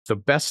The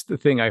best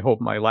thing I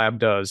hope my lab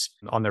does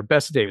on their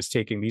best day is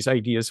taking these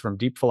ideas from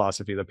deep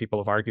philosophy that people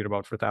have argued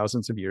about for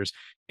thousands of years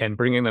and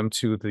bringing them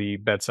to the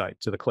bedside,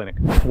 to the clinic.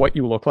 What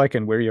you look like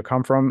and where you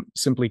come from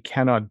simply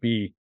cannot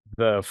be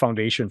the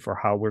foundation for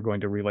how we're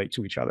going to relate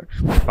to each other.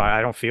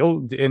 I don't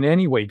feel in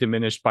any way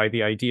diminished by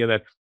the idea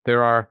that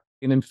there are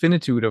an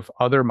infinitude of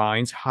other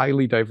minds,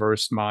 highly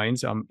diverse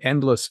minds,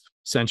 endless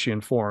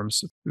sentient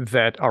forms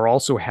that are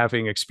also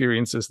having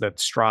experiences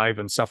that strive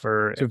and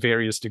suffer to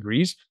various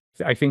degrees.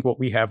 I think what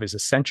we have is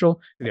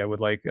essential. I would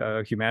like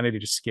humanity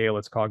to scale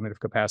its cognitive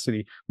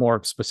capacity,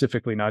 more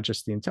specifically, not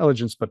just the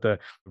intelligence, but the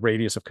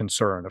radius of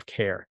concern, of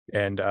care,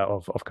 and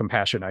of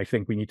compassion. I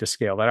think we need to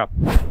scale that up.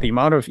 The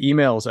amount of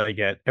emails I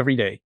get every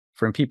day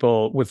from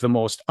people with the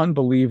most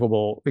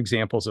unbelievable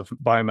examples of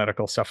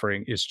biomedical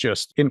suffering is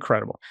just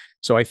incredible.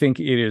 So I think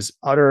it is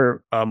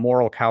utter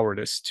moral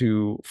cowardice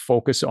to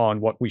focus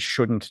on what we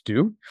shouldn't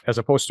do, as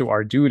opposed to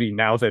our duty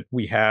now that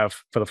we have,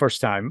 for the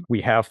first time,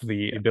 we have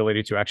the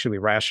ability to actually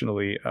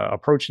rationally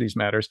approach these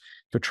matters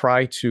to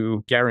try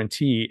to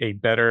guarantee a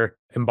better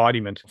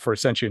embodiment for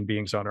sentient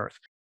beings on Earth.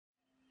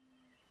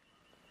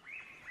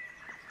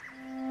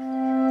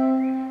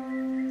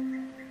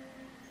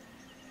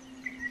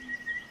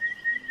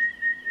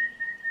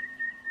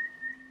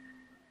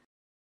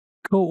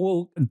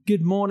 Cool. Well,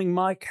 good morning,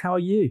 Mike. How are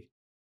you?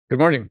 Good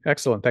morning.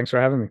 Excellent. Thanks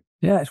for having me.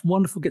 Yeah, it's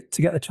wonderful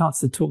to get the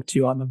chance to talk to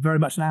you. I'm very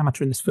much an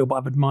amateur in this field, but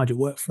I've admired your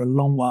work for a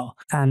long while.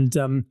 And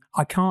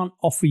I can't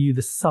offer you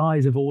the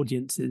size of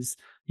audiences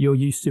you're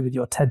used to with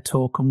your TED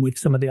Talk and with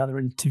some of the other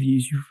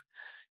interviews you've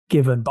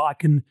given, but I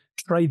can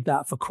trade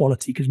that for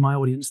quality because my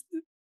audience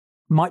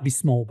might be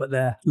small, but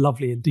they're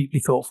lovely and deeply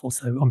thoughtful.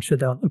 So I'm sure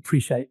they'll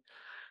appreciate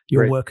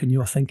your work and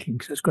your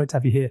thinking. So it's great to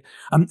have you here.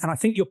 And I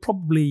think you're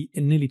probably,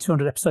 in nearly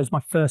 200 episodes,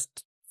 my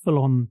first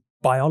full-on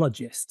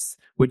biologists,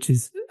 which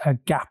is a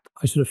gap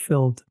I should have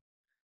filled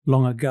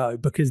long ago,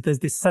 because there's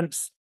this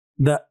sense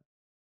that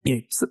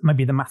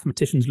maybe the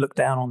mathematicians look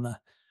down on the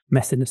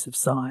messiness of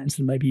science,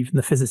 and maybe even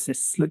the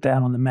physicists look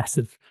down on the mess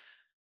of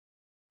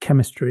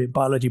chemistry and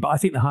biology. But I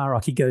think the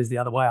hierarchy goes the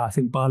other way. I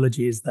think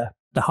biology is the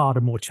harder,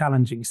 more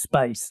challenging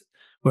space,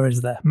 whereas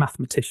the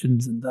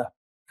mathematicians and the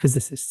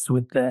physicists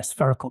with their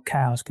spherical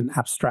cows can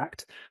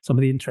abstract some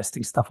of the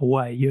interesting stuff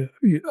away. You're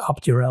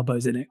up to your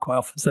elbows in it quite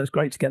often. So it's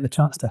great to get the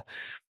chance to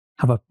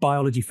have a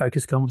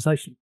biology-focused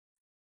conversation.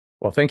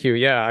 Well, thank you.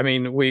 Yeah, I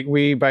mean,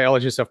 we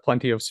biologists have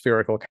plenty of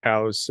spherical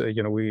cows.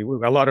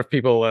 A lot of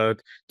people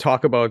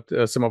talk about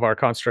some of our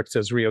constructs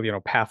as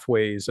real,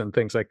 pathways and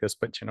things like this.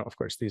 But of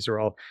course, these are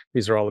all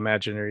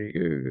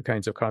imaginary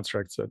kinds of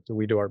constructs that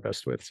we do our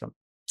best with. So.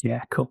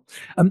 Yeah, cool.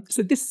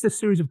 So this is a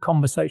series of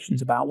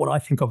conversations about what I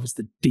think of as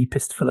the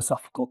deepest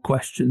philosophical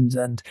questions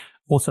and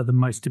also the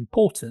most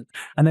important.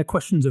 And they're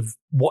questions of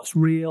what's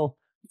real,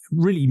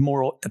 really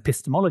more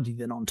epistemology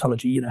than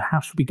ontology.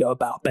 How should we go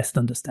about best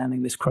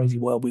understanding this crazy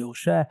world we all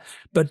share?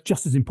 But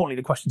just as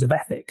importantly, the questions of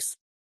ethics.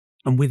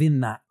 And within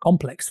that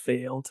complex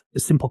field, the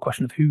simple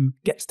question of who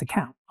gets to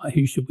count,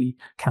 who should we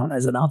count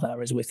as an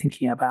other as we're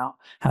thinking about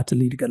how to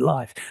lead a good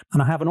life.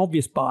 And I have an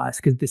obvious bias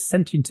because this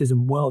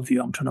sentientism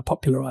worldview I'm trying to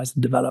popularize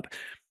and develop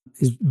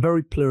is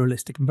very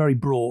pluralistic and very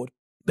broad,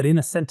 but in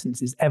a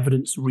sentence is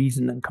evidence,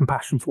 reason, and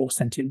compassion for all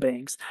sentient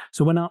beings.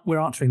 So when we're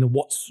answering the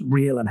what's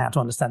real and how to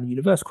understand the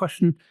universe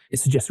question, it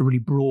suggests a really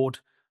broad,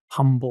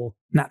 humble,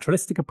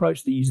 naturalistic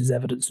approach that uses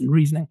evidence and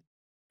reasoning.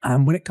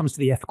 And when it comes to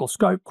the ethical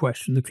scope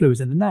question, the clue is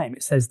in the name.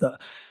 It says that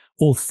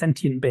all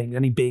sentient beings,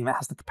 any being that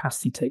has the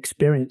capacity to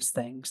experience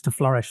things, to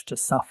flourish, to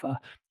suffer,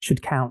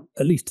 should count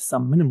at least to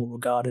some minimal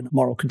regard in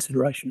moral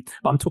consideration.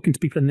 But I'm talking to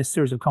people in this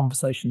series of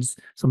conversations,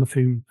 some of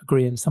whom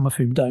agree and some of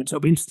whom don't. So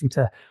it'll be interesting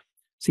to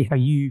see how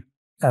you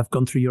have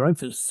gone through your own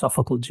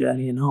philosophical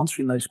journey in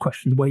answering those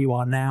questions, where you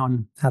are now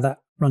and how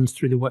that runs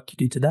through the work you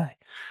do today.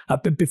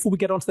 But before we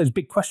get on to those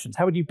big questions,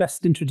 how would you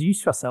best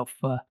introduce yourself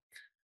for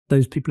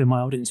those people in my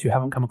audience who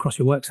haven't come across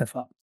your work so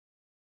far?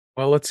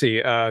 Well, let's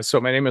see. So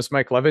my name is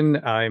Mike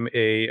Levin. I'm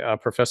a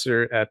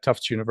professor at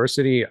Tufts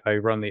University. I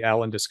run the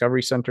Allen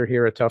Discovery Center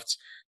here at Tufts.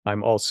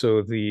 I'm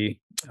also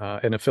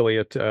an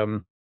affiliate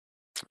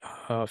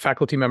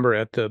faculty member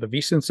at the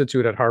Wyss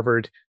Institute at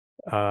Harvard.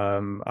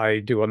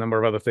 I do a number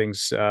of other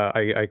things.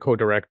 I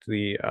co-direct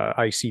the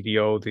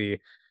ICDO,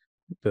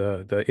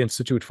 the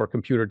Institute for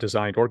Computer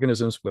Designed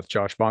Organisms, with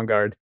Josh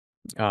Bongard.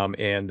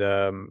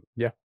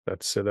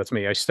 That's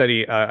me. I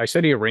study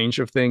a range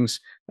of things.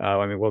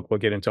 We'll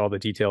get into all the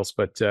details,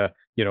 but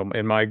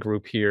in my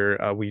group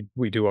here,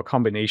 we do a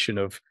combination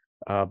of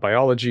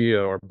biology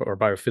or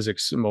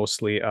biophysics,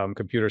 mostly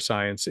computer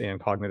science and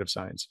cognitive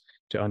science,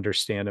 to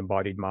understand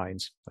embodied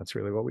minds. That's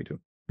really what we do.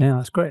 Yeah,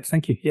 that's great.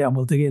 Thank you. Yeah,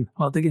 we'll dig in.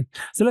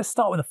 So let's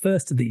start with the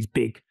first of these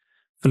big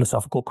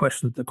philosophical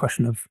questions, the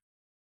question of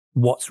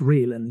what's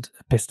real and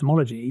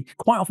epistemology.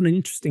 Quite often an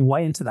interesting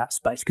way into that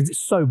space because it's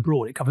so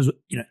broad. It covers,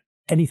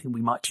 anything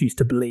we might choose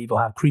to believe or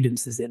have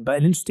credences in. But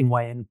an interesting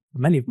way in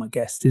many of my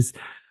guests is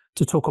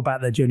to talk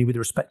about their journey with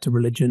respect to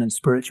religion and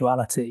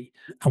spirituality,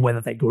 and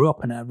whether they grew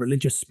up in a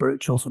religious,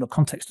 spiritual sort of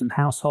context and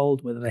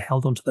household, whether they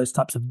held on to those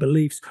types of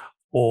beliefs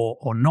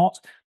or not.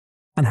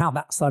 and how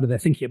that side of their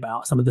thinking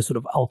about some of the sort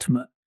of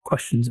ultimate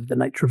questions of the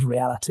nature of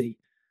reality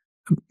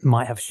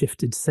might have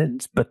shifted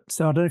since. But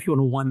so I don't know if you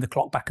want to wind the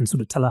clock back and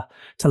sort of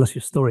tell us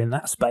your story in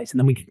that space, and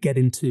then we can get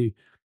into,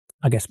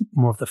 I guess,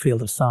 more of the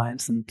field of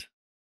science and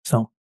so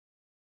on.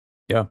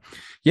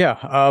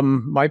 Yeah.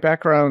 My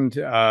background,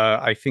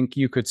 I think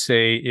you could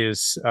say,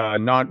 is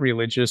not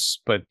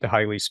religious, but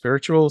highly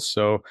spiritual.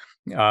 So,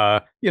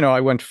 I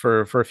went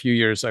for a few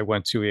years. I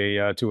went to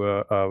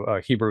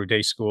a Hebrew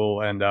day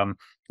school, and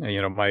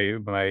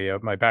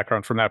my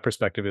background from that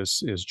perspective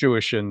is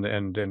Jewish,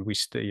 and we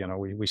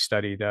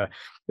studied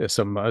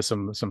some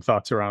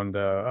thoughts around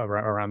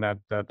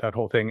that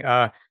whole thing.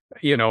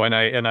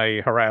 And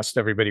I harassed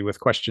everybody with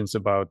questions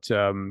about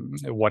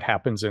what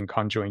happens in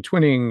conjoined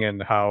twinning,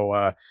 and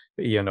how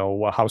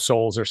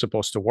souls are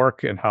supposed to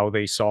work, and how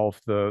they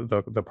solve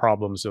the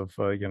problems of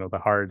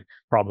the hard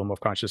problem of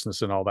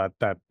consciousness and all that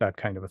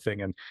kind of a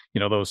thing. And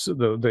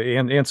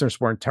the answers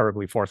weren't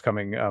terribly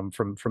forthcoming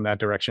from that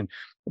direction.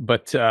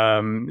 But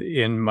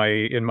in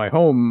my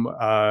home,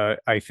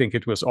 I think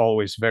it was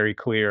always very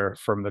clear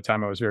from the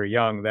time I was very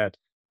young that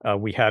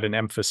we had an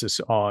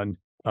emphasis on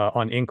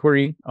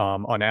inquiry,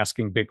 on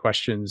asking big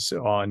questions,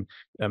 on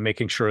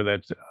making sure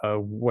that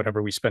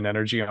whatever we spend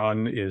energy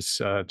on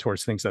is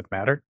towards things that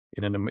matter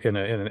in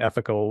an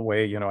ethical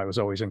way. I was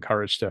always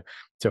encouraged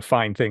to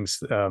find things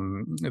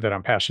that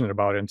I'm passionate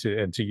about, and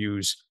to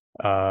use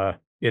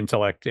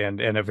intellect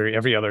and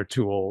every other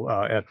tool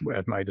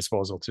at my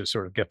disposal to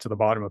sort of get to the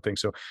bottom of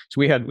things. So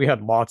we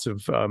had lots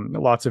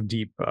of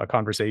deep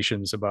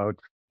conversations about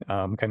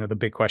kind of the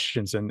big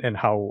questions, and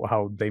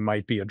how they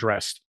might be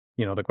addressed.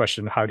 The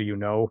question, how do you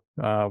know,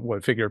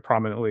 what figured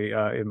prominently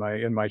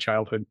in my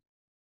childhood.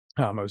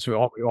 I was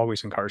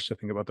always encouraged to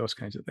think about those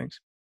kinds of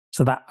things.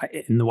 So that,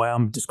 in the way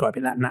I'm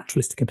describing that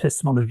naturalistic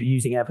epistemology of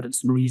using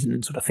evidence and reason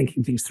and sort of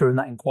thinking things through, and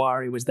that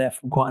inquiry was there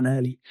from quite an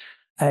early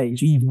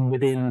age, even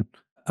within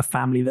a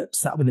family that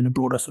sat within a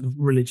broader sort of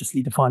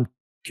religiously defined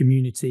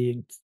community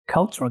and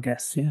culture, I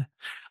guess.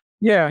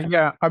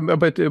 Yeah.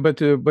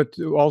 But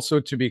also,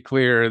 to be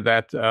clear,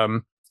 that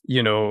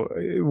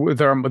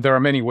there are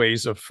many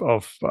ways of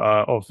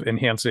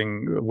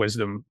enhancing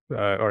wisdom,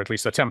 or at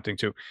least attempting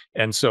to.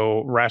 And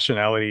so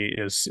rationality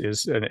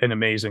is an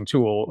amazing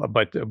tool,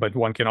 but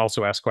one can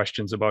also ask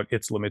questions about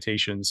its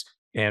limitations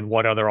and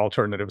what other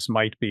alternatives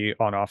might be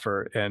on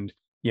offer, and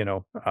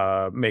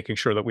making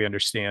sure that we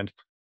understand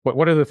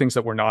what are the things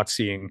that we're not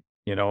seeing.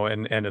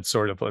 And it's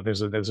sort of,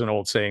 there's an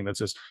old saying that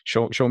says,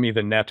 show me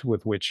the net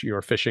with which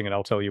you're fishing, and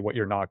I'll tell you what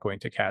you're not going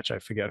to catch. I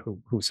forget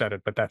who said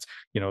it, but that's,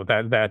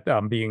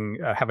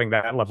 having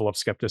that level of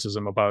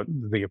skepticism about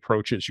the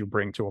approaches you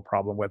bring to a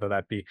problem, whether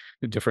that be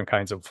different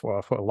kinds of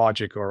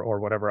logic or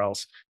whatever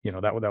else,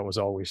 that was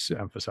always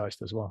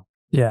emphasized as well.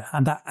 Yeah.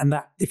 And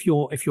that if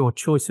your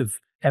choice of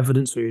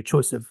evidence or your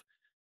choice of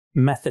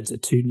methods are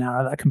too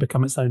narrow, that can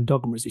become its own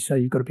dogma, as you say.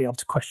 You've got to be able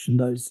to question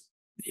those,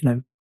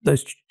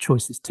 those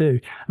choices too.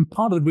 And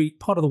part of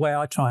the way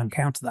I try and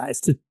counter that is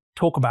to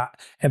talk about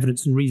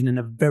evidence and reason in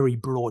a very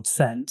broad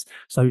sense.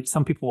 So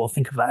some people will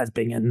think of that as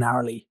being a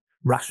narrowly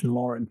rational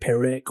or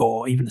empiric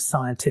or even a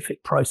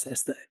scientific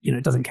process that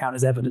doesn't count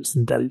as evidence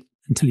until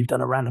you've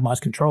done a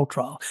randomized control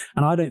trial.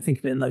 And I don't think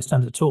of it in those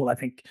terms at all. I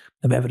think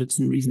of evidence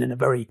and reason in a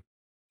very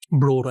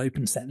broad,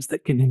 open sense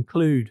that can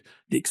include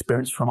the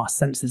experience from our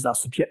senses, our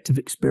subjective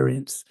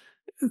experience,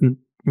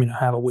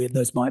 however weird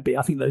those might be.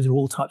 I think those are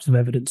all types of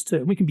evidence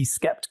too. We can be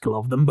skeptical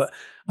of them, but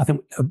I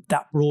think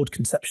that broad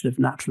conception of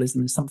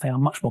naturalism is something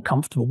I'm much more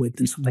comfortable with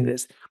than something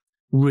that's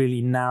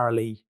really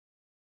narrowly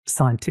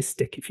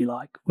scientistic, if you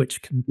like,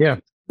 which can,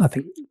 I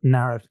think,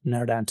 narrow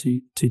down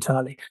too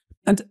tightly.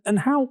 And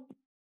how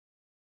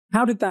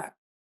did that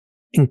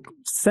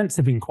sense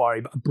of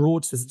inquiry, but a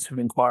broad sense of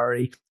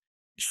inquiry,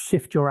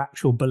 shift your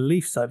actual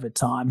beliefs over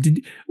time?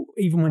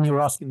 Even when you were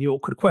asking the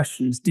awkward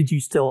questions, did you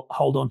still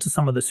hold on to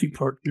some of the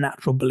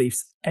supernatural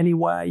beliefs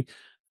anyway?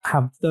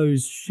 Have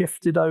those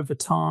shifted over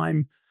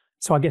time?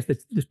 So I guess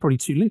there's probably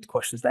two linked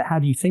questions there. How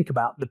do you think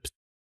about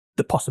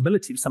the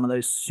possibility of some of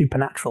those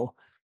supernatural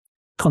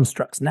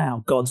constructs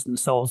now, gods and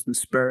souls and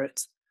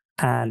spirits?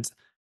 And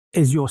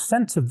is your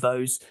sense of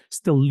those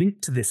still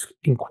linked to this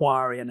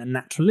inquiry and a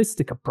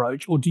naturalistic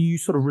approach, or do you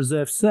sort of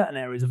reserve certain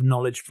areas of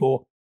knowledge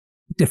for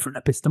different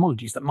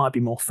epistemologies that might be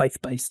more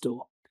faith-based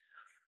or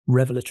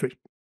revelatory?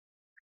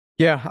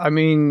 Yeah, I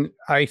mean,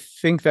 I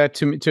think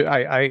that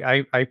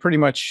I pretty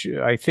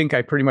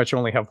much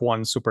only have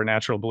one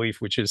supernatural belief,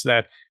 which is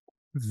that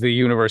the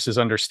universe is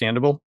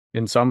understandable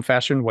in some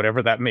fashion,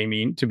 whatever that may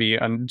mean, to be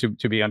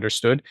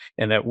understood,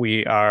 and that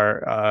we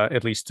are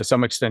at least to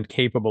some extent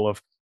capable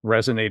of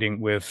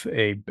resonating with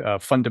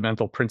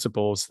fundamental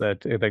principles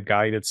that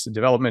guide its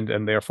development,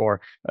 and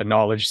therefore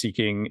knowledge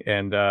seeking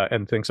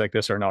and things like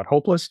this are not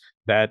hopeless.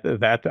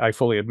 That I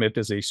fully admit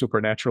is a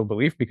supernatural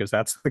belief, because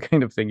that's the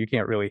kind of thing you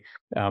can't really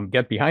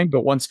get behind.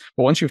 But once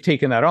you've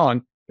taken that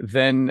on,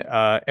 then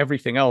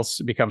everything else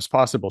becomes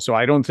possible. So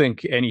I don't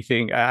think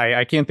anything,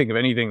 I can't think of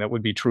anything that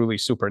would be truly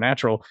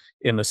supernatural,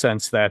 in the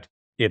sense that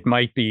it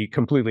might be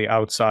completely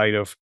outside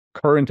of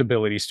current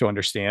abilities to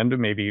understand,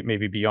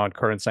 maybe beyond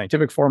current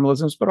scientific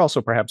formalisms, but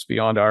also perhaps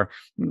beyond our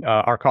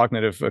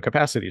cognitive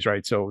capacities,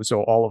 right? So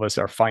all of us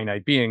are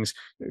finite beings.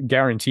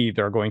 Guaranteed,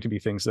 there are going to be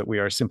things that we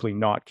are simply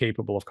not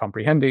capable of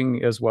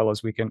comprehending as well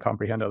as we can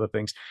comprehend other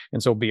things.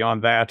 And so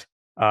beyond that,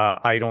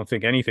 I don't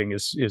think anything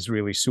is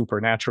really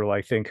supernatural.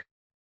 I think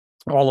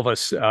all of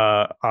us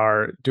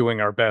are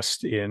doing our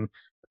best in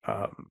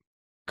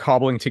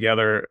cobbling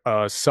together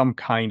some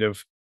kind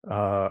of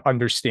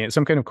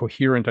some kind of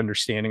coherent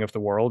understanding of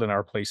the world and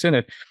our place in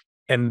it.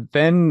 And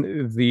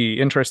then the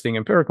interesting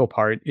empirical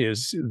part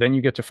is then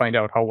you get to find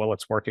out how well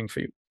it's working for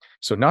you.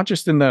 So not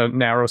just in the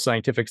narrow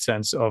scientific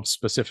sense of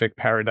specific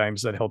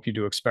paradigms that help you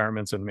do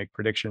experiments and make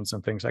predictions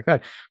and things like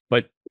that,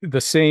 but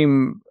the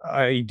same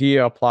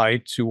idea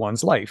applied to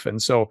one's life.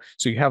 And so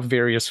you have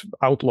various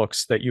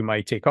outlooks that you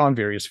might take on,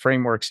 various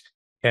frameworks,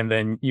 and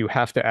then you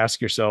have to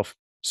ask yourself,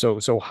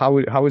 so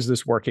how is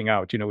this working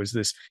out? Is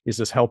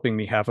this helping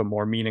me have a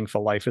more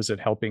meaningful life? Is it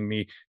helping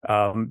me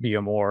be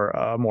a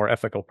more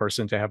ethical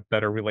person, to have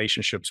better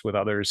relationships with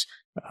others?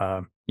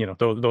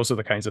 Those are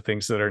the kinds of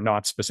things that are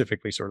not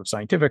specifically sort of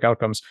scientific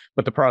outcomes,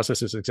 but the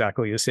process is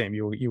exactly the same.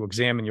 You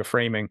examine your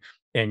framing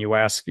and you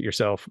ask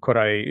yourself,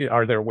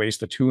 are there ways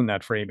to tune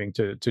that framing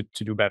to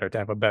do better, to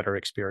have a better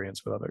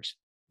experience with others?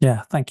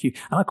 Yeah, thank you.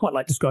 And I quite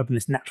like describing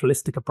this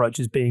naturalistic approach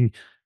as being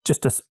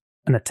just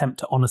an attempt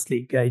to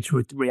honestly engage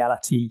with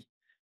reality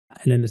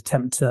in an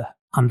attempt to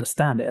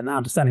understand it. And that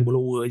understanding will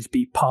always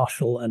be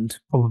partial and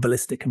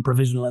probabilistic and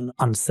provisional and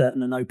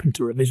uncertain and open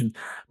to revision.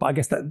 But I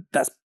guess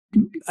that's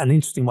an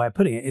interesting way of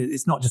putting it.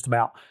 It's not just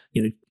about,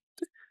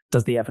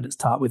 does the evidence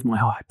tie up with my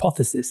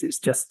hypothesis?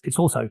 It's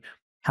also,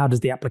 how does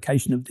the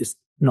application of this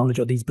knowledge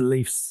or these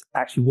beliefs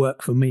actually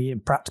work for me in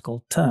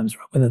practical terms,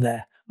 right? Whether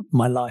they're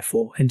my life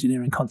or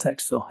engineering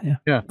context. Or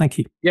yeah. Thank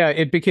you. Yeah,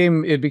 it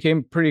became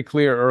pretty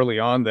clear early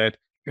on that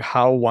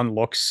how one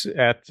looks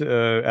at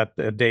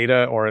the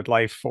data or at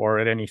life or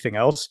at anything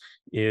else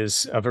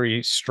is a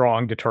very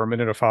strong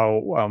determinant of how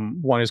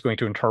one is going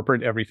to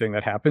interpret everything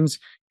that happens.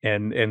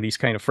 And these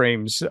kind of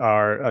frames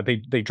are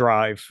they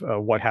drive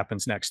what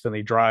happens next, and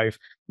they drive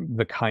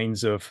the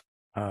kinds of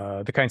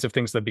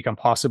things that become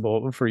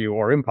possible for you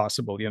or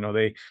impossible.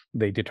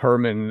 They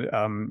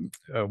determine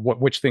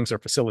which things are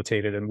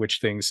facilitated and which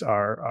things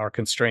are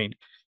constrained.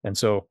 And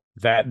so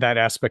that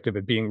aspect of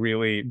it being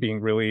really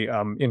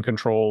in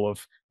control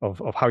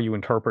of how you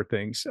interpret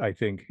things, I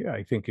think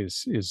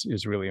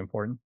is really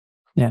important.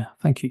 Yeah,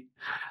 thank you.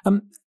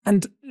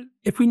 And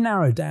if we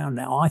narrow down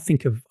now, I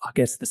think of, I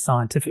guess, the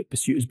scientific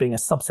pursuit as being a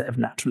subset of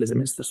naturalism.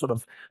 It's the sort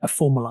of a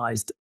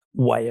formalized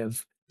way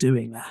of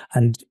doing that.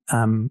 And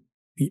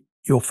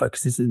your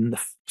focus is in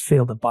the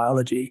field of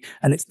biology,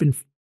 and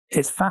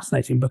it's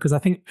fascinating because I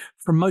think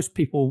for most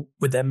people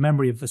with their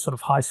memory of the sort of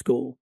high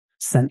school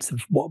sense of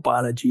what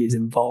biology is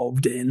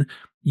involved in,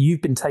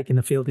 you've been taking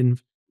the field in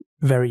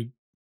very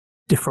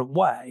different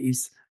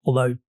ways,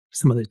 although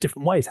some of those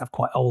different ways have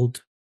quite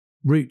old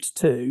roots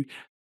too.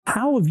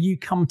 How have you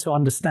come to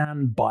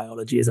understand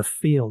biology as a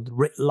field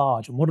writ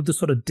large, and what are the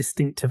sort of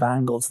distinctive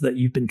angles that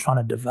you've been trying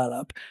to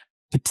develop,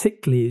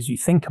 particularly as you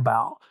think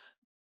about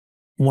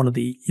one of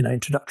the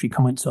introductory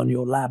comments on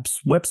your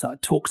lab's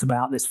website talks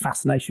about this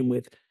fascination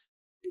with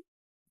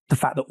the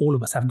fact that all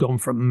of us have gone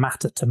from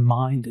matter to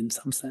mind in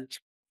some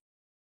sense?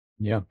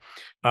 Yeah.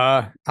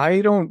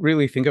 I don't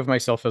really think of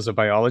myself as a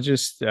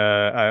biologist.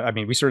 I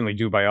mean, we certainly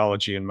do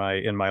biology in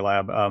my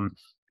lab,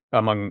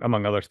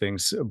 among other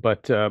things.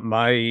 But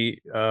my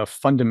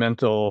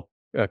fundamental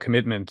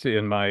commitment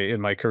in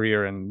my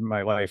career and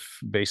my life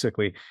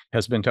basically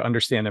has been to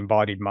understand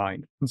embodied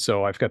mind. And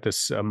so I've got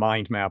this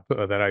mind map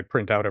that I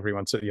print out every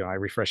once. I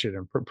refresh it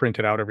and print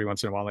it out every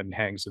once in a while, and it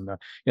hangs in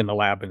the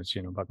lab, and it's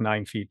about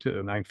 9 feet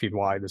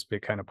wide, this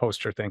big kind of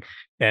poster thing.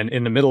 And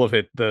in the middle of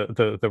it,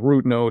 the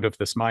root node of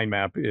this mind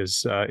map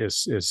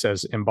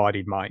says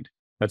embodied mind.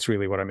 That's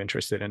really what I'm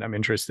interested in. I'm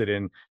interested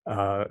in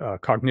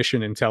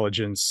cognition,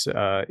 intelligence,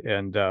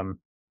 and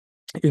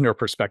inner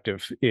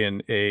perspective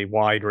in a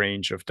wide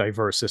range of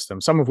diverse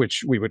systems, some of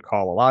which we would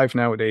call alive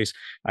nowadays.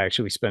 I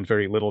actually spent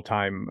very little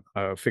time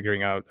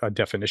figuring out a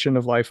definition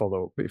of life,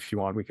 although if you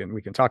want, we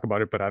can talk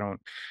about it, but I don't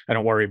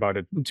worry about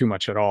it too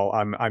much at all.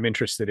 I'm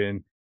interested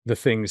in the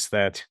things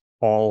that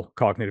all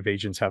cognitive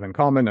agents have in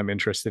common. I'm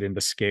interested in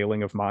the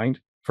scaling of mind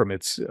from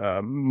its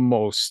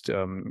most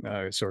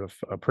sort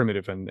of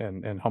primitive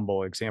and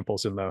humble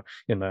examples in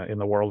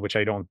the world, which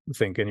I don't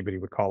think anybody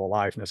would call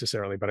alive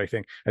necessarily, but I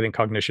think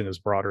cognition is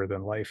broader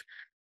than life,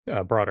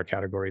 broader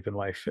category than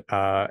life,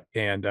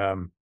 and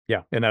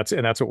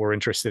that's what we're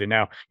interested in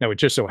now. Now, it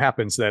just so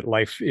happens that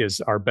life is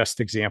our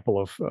best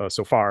example of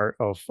so far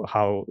of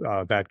how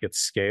that gets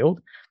scaled.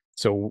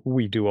 So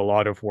we do a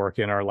lot of work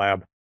in our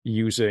lab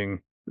using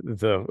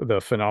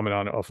the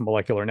phenomenon of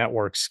molecular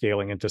networks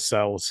scaling into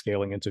cells,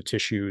 scaling into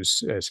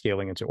tissues,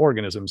 scaling into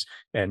organisms,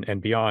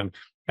 and beyond,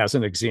 as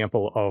an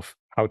example of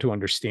how to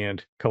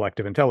understand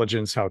collective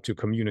intelligence, how to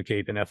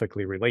communicate and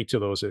ethically relate to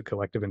those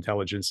collective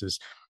intelligences,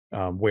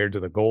 Where do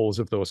the goals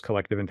of those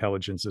collective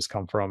intelligences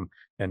come from,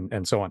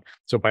 and so on.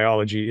 So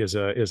biology is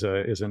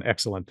an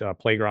excellent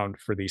playground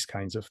for these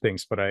kinds of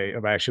things. But I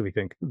actually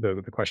think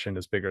the question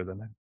is bigger than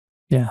that.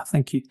 Yeah,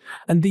 thank you.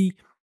 And the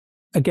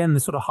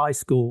sort of high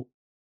school,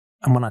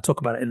 and when I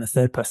talk about it in the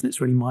third person,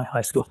 it's really my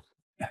high school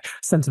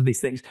sense of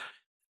these things.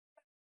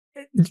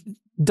 It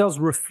does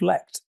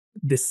reflect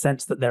this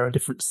sense that there are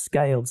different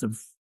scales of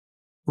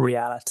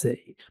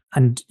reality,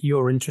 and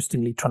you're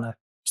interestingly trying to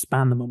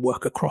span them and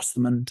work across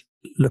them and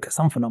look at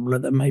some phenomena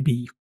that may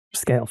be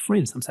scale free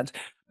in some sense.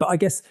 But I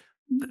guess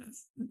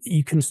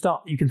you can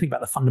think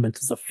about the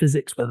fundamentals of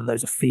physics, whether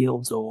those are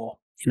fields or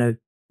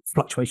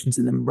fluctuations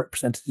in them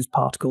represented as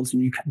particles,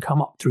 and you can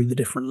come up through the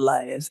different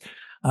layers.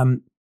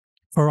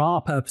 For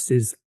our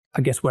purposes,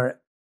 I guess where it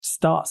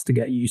starts to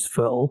get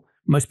useful,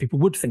 most people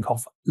would think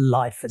of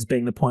life as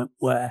being the point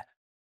where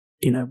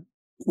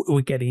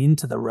we're getting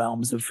into the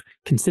realms of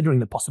considering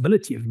the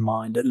possibility of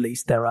mind. At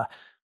least there are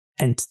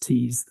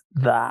entities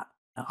that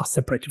are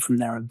separated from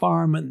their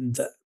environment,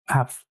 that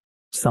have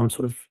some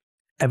sort of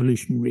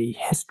evolutionary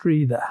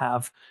history, that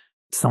have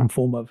some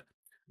form of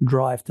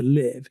drive to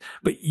live.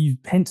 But you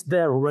hint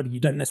there already, you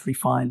don't necessarily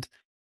find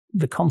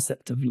the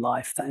concept of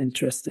life that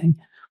interesting.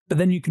 But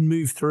then you can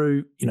move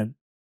through,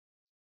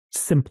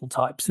 simple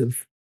types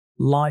of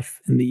life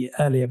in the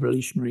early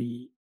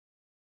evolutionary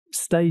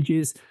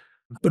stages,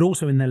 but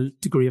also in their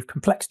degree of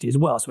complexity as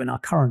well. So in our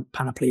current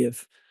panoply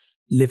of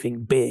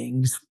living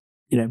beings,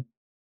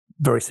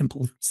 very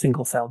simple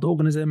single-celled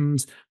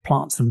organisms,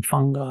 plants and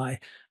fungi,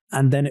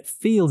 and then it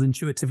feels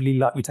intuitively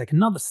like we take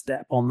another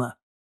step on the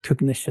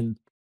cognition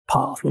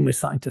path when we're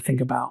starting to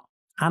think about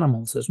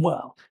animals as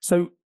well.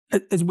 So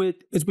as we're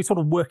sort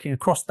of working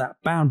across that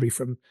boundary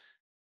from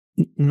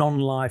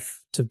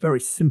non-life to very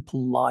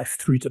simple life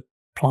through to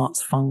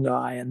plants,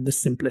 fungi, and the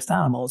simplest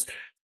animals,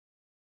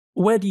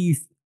 where do you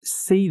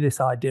see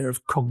this idea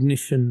of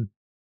cognition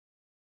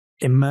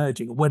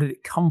emerging? Where did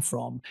it come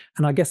from?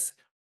 And I guess,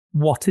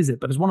 what is it?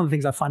 But as one of the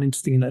things I find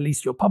interesting in at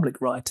least your public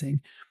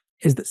writing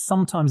is that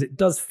sometimes it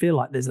does feel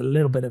like there's a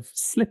little bit of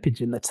slippage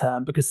in the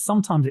term, because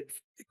sometimes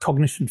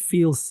cognition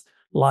feels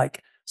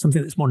like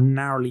something that's more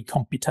narrowly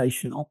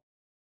computational.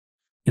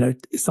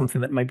 It's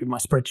something that maybe my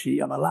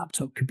spreadsheet on a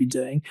laptop could be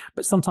doing,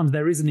 but sometimes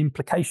there is an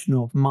implication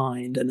of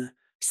mind and a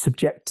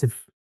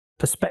subjective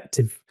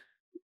perspective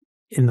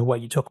in the way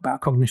you talk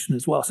about cognition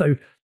as well. So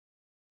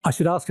I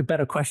should ask a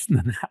better question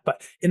than that,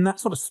 but in that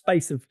sort of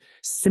space of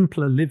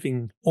simpler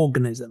living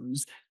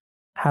organisms,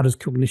 how does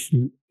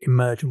cognition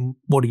emerge, and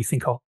what do you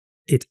think of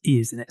it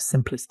is in its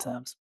simplest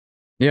terms?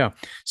 Yeah.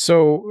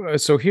 So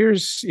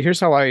here's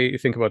how I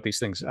think about these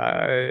things.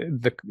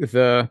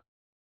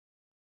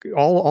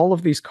 All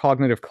of these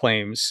cognitive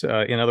claims,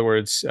 in other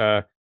words,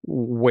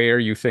 where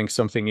you think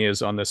something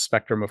is on the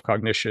spectrum of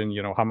cognition,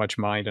 how much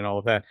mind and all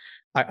of that.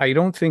 I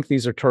don't think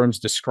these are terms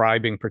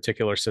describing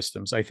particular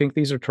systems. I think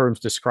these are terms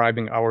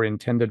describing our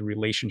intended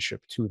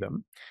relationship to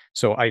them.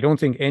 So I don't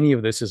think any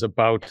of this is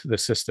about the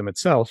system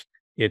itself.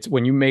 It's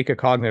when you make a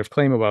cognitive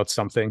claim about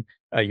something,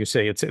 you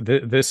say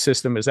this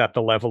system is at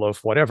the level of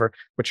whatever.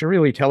 What you're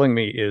really telling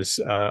me is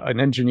an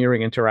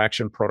engineering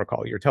interaction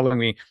protocol. You're telling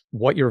me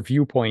what your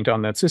viewpoint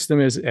on that system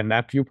is, and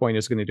that viewpoint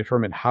is going to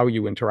determine how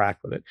you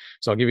interact with it.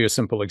 So I'll give you a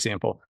simple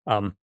example.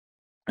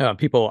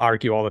 People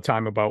argue all the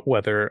time about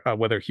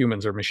whether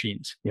humans are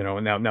machines.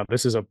 Now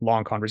this is a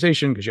long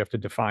conversation because you have to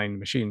define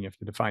machine, you have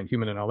to define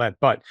human, and all that.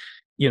 But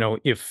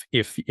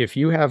if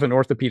you have an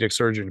orthopedic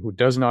surgeon who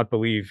does not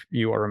believe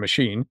you are a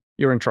machine,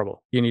 you're in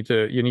trouble. You need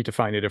to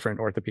find a different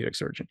orthopedic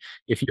surgeon.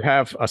 If you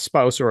have a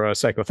spouse or a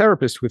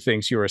psychotherapist who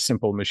thinks you're a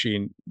simple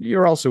machine,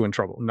 you're also in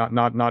trouble.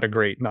 Not a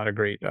great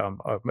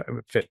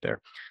fit there.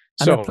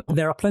 And so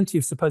there are plenty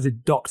of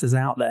supposed doctors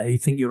out there who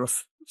think you're a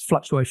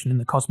fluctuation in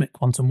the cosmic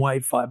quantum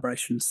wave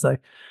vibrations. So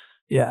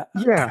yeah.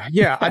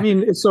 I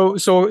mean, so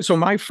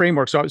my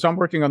framework. So I'm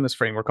working on this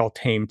framework called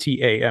TAME,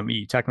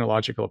 TAME,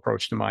 Technological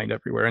Approach to Mind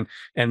Everywhere.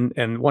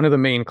 And one of the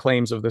main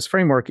claims of this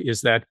framework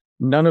is that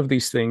none of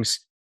these things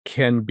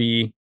can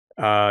be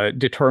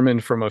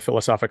determined from a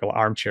philosophical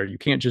armchair. You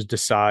can't just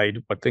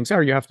decide what things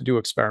are. You have to do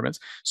experiments.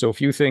 So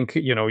if you think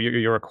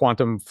you're a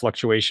quantum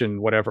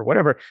fluctuation,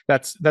 whatever,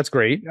 that's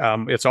great.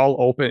 It's all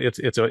open.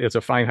 It's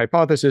a fine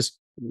hypothesis.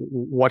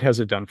 What has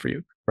it done for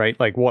you, right?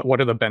 Like what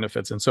are the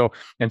benefits? And so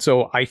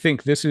I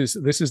think this is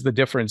the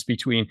difference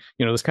between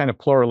this kind of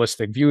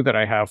pluralistic view that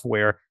I have,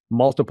 where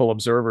multiple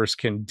observers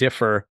can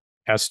differ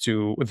as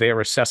to their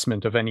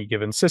assessment of any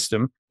given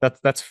system.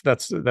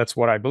 That's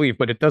what I believe,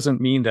 but it doesn't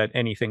mean that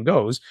anything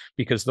goes,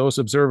 because those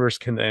observers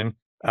can then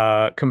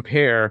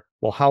compare,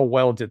 well, how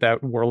well did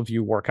that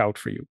worldview work out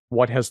for you?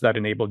 What has that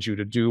enabled you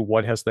to do?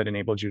 What has that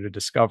enabled you to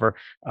discover?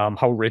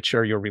 How rich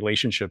are your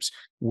relationships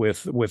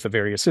with the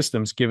various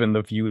systems, given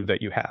the view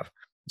that you have?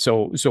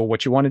 So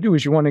what you want to do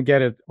is you want to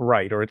get it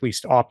right, or at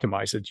least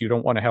optimize it. You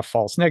don't want to have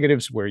false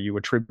negatives where you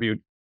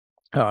attribute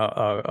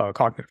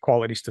cognitive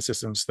qualities to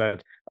systems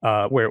that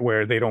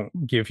where they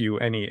don't give you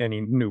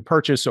any new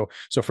purchase.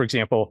 So for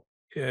example,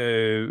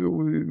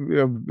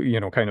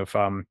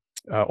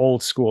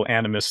 old school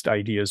animist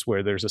ideas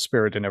where there's a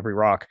spirit in every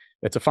rock.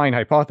 It's a fine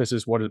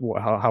hypothesis.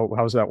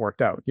 How's that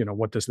worked out?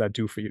 What does that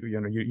do for you?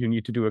 You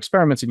need to do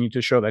experiments, and you need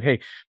to show that, hey,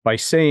 by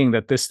saying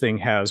that this thing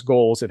has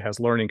goals, it has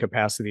learning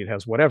capacity, it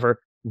has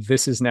whatever,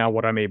 this is now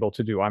what I'm able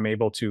to do. I'm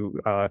able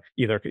to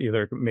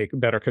either make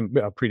better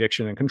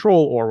prediction and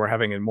control, or we're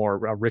having a more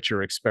richer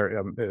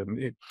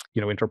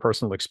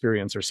interpersonal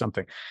experience or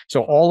something.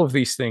 So all of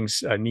these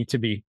things need to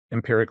be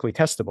empirically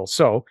testable.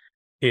 So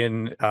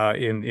in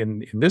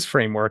this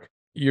framework,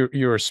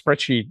 your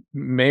spreadsheet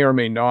may or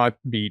may not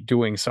be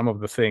doing some of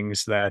the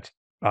things that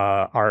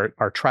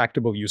are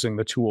tractable using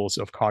the tools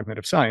of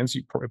cognitive science.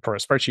 For a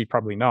spreadsheet,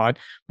 probably not,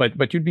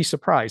 but you'd be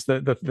surprised.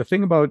 The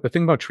thing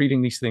about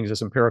treating these things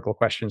as empirical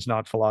questions,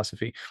 not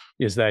philosophy,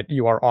 is that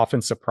you are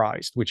often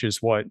surprised, which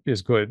is what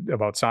is good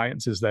about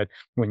science. Is that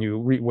when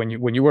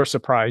you are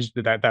surprised,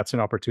 that's an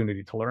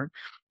opportunity to learn.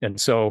 And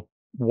so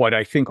what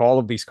I think all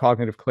of these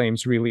cognitive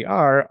claims really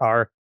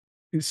are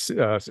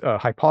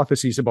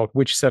hypotheses about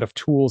which set of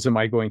tools am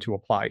I going to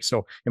apply.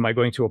 So am I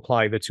going to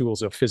apply the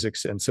tools of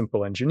physics and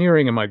simple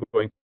engineering? Am I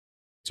going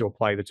to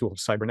apply the tools of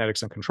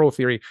cybernetics and control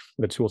theory,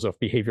 the tools of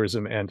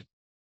behaviorism and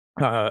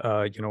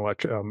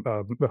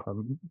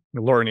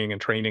learning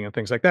and training and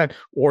things like that,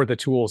 or the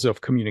tools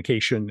of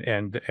communication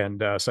and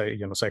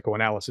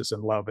psychoanalysis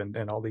and love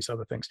and all these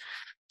other things.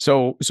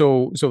 So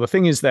the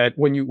thing is that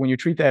when you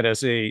treat that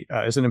as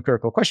an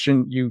empirical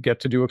question, you get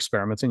to do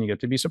experiments and you get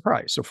to be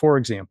surprised. So, for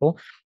example,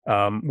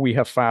 we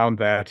have found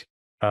that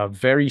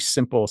very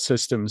simple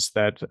systems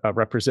that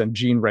represent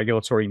gene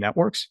regulatory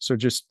networks. So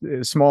just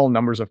small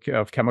numbers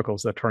of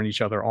chemicals that turn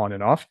each other on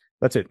and off.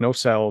 That's it. No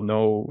cell,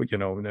 no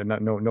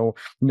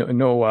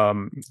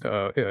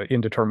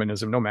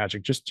indeterminism, no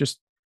magic. Just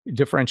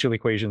differential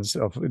equations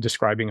of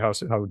describing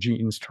how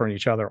genes turn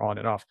each other on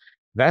and off.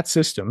 That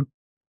system,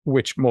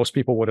 which most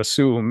people would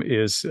assume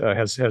has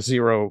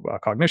zero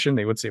cognition,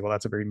 they would say, well,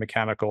 that's a very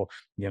mechanical,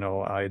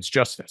 it's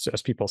just,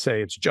 as people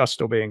say, it's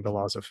just obeying the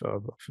laws of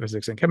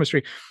physics and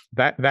chemistry.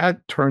 That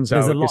turns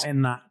There's out a lot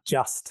in that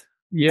just.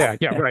 Yeah,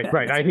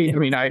 right.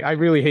 I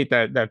really hate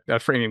that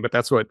framing, but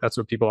that's what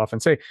people often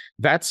say.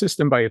 That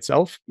system by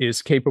itself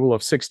is capable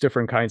of 6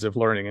 different kinds of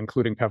learning,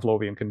 including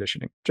Pavlovian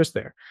conditioning, just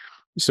there.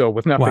 So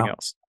with nothing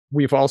else.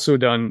 We've also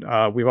done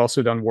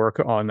work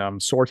on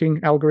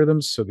sorting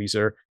algorithms. So these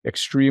are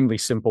extremely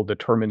simple,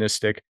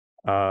 deterministic,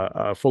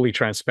 fully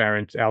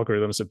transparent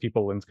algorithms that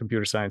people in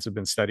computer science have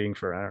been studying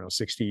for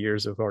 60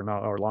 years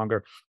or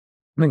longer.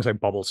 Things like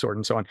bubble sort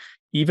and so on.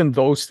 Even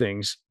those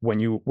things, when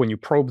you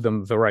probe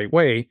them the right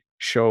way,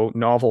 show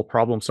novel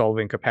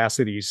problem-solving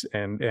capacities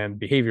and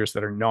behaviors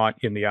that are not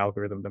in the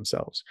algorithm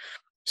themselves.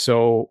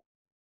 So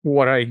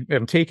what I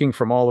am taking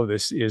from all of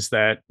this is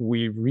that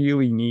we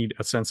really need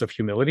a sense of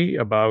humility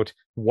about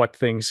what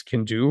things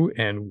can do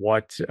and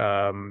what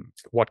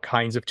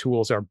kinds of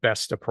tools are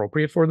best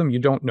appropriate for them. You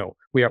don't know.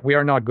 We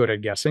are not good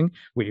at guessing.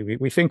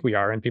 We think we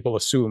are, and people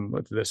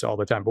assume this all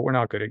the time, but we're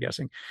not good at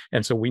guessing.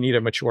 And so we need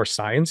a mature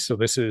science. So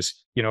this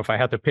is, if I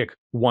had to pick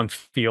one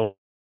field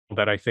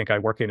that I think I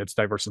work in, it's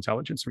diverse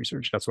intelligence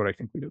research. That's what I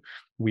think we do.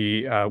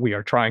 We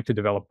are trying to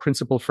develop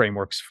principled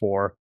frameworks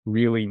for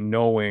really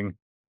knowing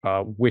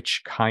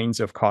which kinds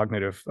of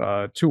cognitive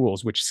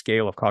tools, which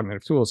scale of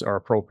cognitive tools are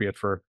appropriate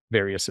for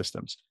various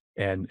systems,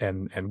 and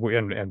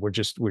we're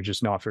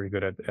just not very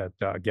good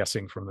at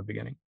guessing from the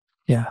beginning.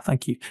 Yeah,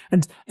 thank you.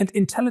 And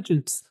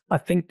intelligence, I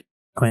think.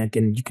 I mean,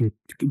 again, we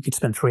could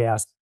spend 3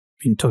 hours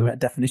talking about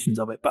definitions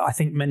of it, but I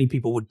think many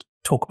people would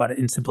talk about it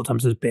in simple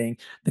terms as being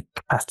the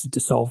capacity to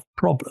solve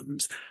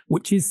problems,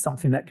 which is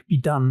something that could be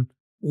done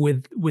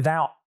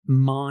without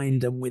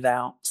mind and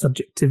without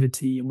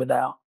subjectivity and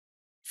without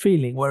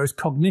feeling, whereas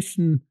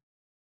cognition,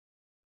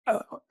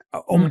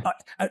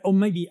 or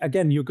maybe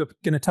again, you're going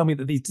to tell me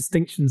that these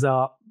distinctions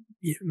are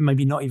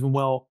maybe not even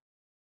well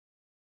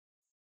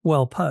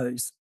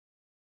posed.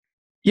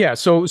 Yeah,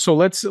 so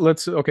let's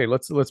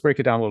break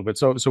it down a little bit.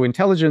 So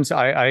intelligence,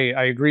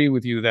 I agree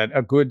with you that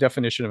a good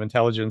definition of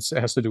intelligence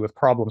has to do with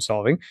problem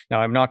solving.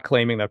 Now, I'm not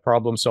claiming that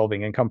problem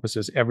solving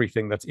encompasses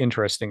everything that's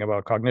interesting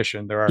about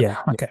cognition. There are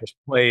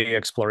play,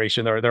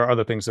 exploration. There are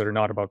other things that are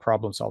not about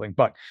problem solving,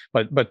 but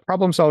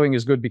problem solving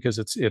is good because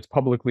it's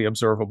publicly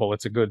observable.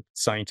 It's a good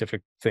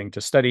scientific thing to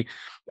study,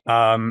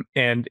 and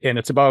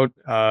it's about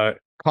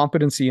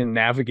competency in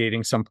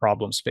navigating some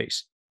problem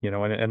space.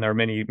 And there are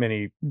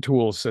many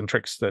tools and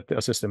tricks that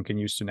a system can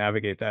use to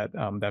navigate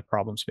that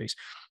problem space.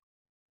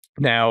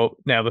 Now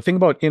the thing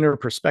about inner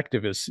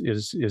perspective is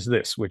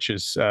this, which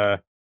is and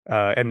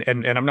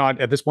I'm not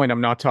at this point, I'm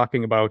not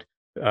talking about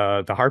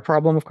the hard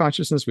problem of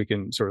consciousness. We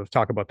can sort of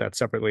talk about that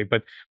separately.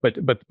 But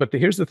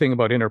here's the thing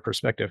about inner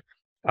perspective.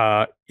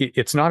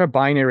 It's not a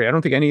binary. I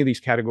don't think any of these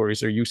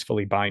categories are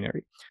usefully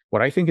binary.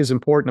 What I think is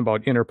important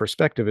about inner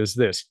perspective is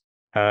this.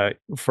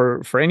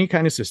 For any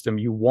kind of system,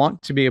 you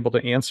want to be able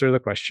to answer the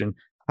question,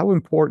 how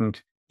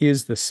important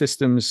is the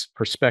system's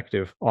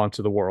perspective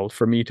onto the world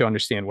for me to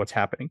understand what's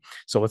happening.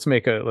 So let's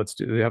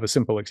have a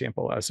simple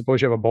example.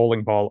 Suppose you have a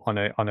bowling ball on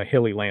a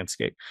hilly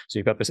landscape. So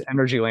you've got this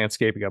energy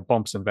landscape, you got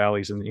bumps and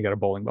valleys, and you got a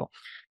bowling ball.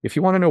 If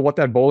you want to know what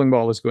that bowling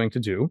ball is going to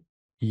do,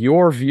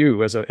 your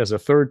view as a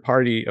third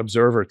party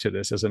observer to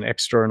this, as an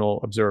external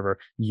observer,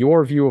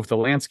 your view of the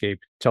landscape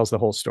tells the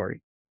whole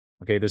story.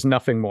 Okay, there's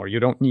nothing more. You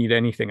don't need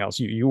anything else.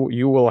 You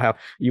will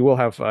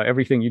have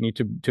everything you need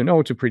to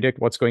know to predict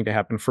what's going to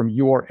happen from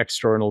your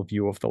external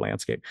view of the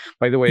landscape.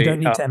 By the way, you don't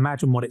need to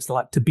imagine what it's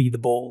like to be the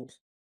ball.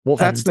 Well,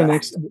 that's the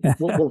next.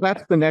 Well,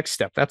 that's the next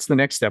step. That's the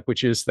next step,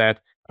 which is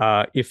that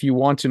if you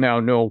want to now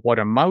know what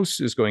a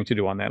mouse is going to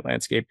do on that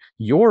landscape,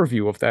 your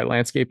view of that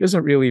landscape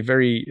isn't really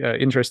very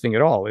interesting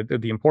at all.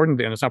 The important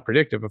thing, and it's not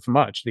predictive of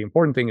much. The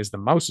important thing is the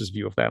mouse's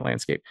view of that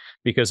landscape,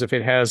 because if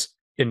it has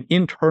an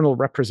internal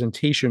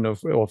representation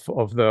of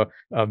the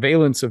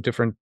valence of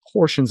different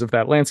portions of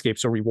that landscape,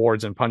 so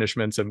rewards and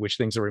punishments and which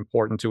things are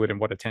important to it and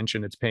what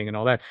attention it's paying and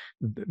all that,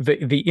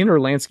 the inner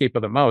landscape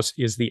of the mouse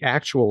is the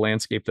actual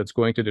landscape that's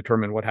going to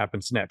determine what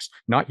happens next,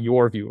 not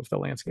your view of the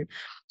landscape.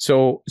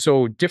 So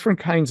different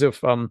kinds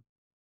of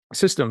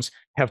systems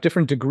have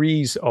different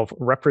degrees of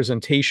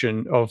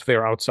representation of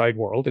their outside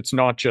world. It's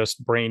not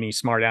just brainy,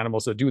 smart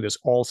animals that do this.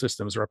 All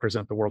systems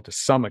represent the world to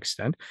some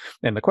extent.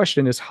 And the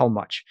question is how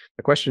much?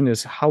 The question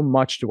is how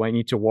much do I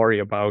need to worry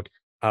about?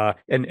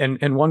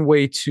 And one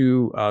way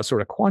to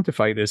sort of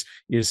quantify this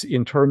is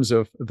in terms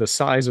of the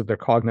size of their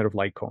cognitive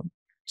light cone.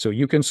 So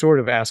you can sort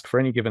of ask for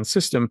any given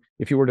system,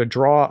 if you were to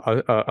draw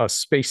a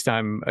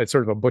space-time,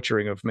 sort of a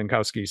butchering of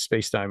Minkowski's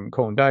space-time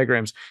cone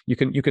diagrams, you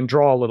can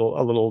draw a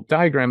little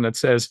diagram that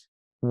says,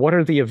 what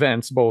are the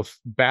events both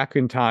back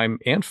in time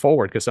and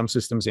forward, because some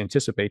systems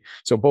anticipate.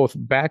 So both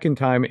back in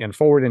time and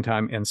forward in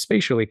time and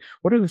spatially,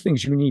 what are the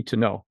things you need to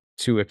know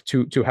to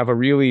have a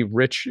really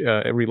rich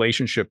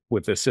relationship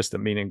with this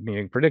system,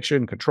 meaning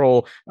prediction,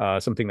 control,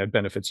 something that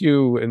benefits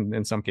you, and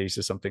in some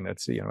cases something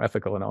that's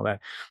ethical and all that.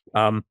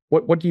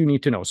 What do you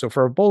need to know? So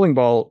for a bowling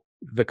ball,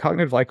 the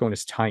cognitive light cone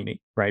is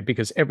tiny, right?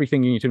 Because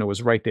everything you need to know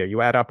is right there.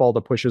 You add up all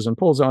the pushes and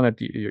pulls on it,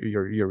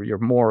 you're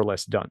more or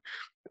less done.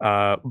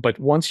 But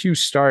once you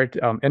start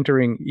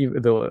entering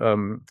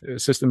the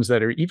systems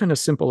that are even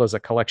as simple as a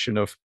collection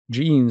of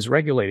genes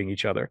regulating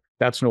each other,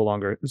 that's no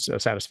longer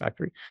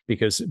satisfactory,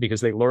 because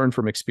they learn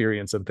from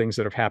experience, and things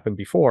that have happened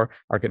before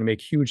are going to make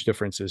huge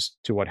differences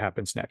to what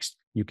happens next.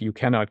 You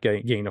cannot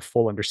gain a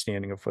full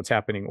understanding of what's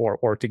happening,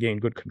 or to gain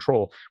good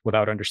control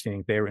without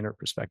understanding their inner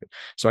perspective.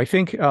 So I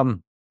think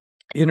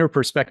inner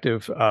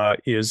perspective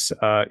is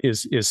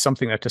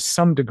something that to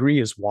some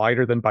degree is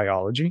wider than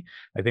biology.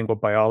 I think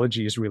what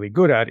biology is really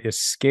good at is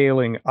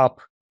scaling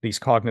up these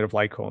cognitive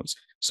light cones.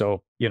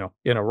 So,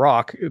 in a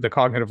rock, the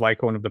cognitive light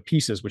cone of the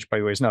pieces, which by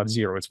the way is not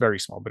zero, it's very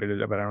small, but I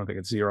don't think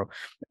it's zero,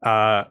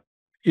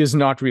 is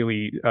not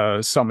really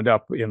summed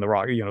up in the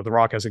rock. The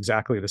rock has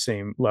exactly the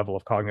same level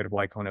of cognitive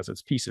light cone as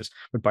its pieces.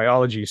 But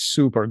biology is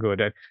super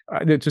good at,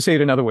 to say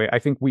it another way, I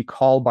think we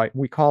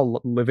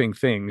call living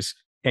things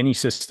any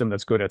system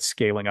that's good at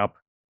scaling up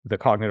the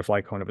cognitive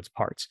light cone of its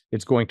parts.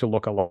 It's going to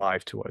look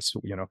alive to us,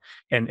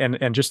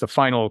 and just the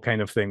final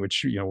kind of thing,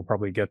 which we'll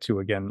probably get to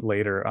again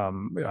later,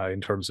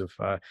 in terms of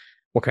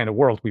what kind of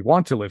world we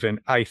want to live in.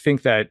 I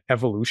think that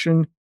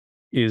evolution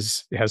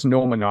has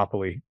no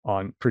monopoly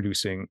on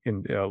producing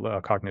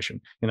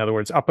cognition. In other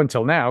words, up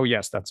until now,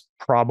 yes, that's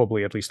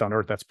probably, at least on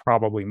Earth, that's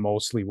probably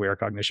mostly where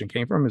cognition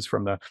came from, is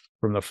from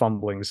the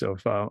fumblings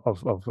of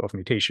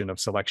mutation, of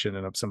selection,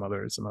 and of some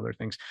other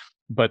things.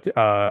 But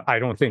I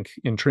don't think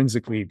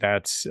intrinsically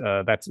that's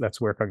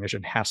where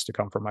cognition has to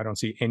come from. I don't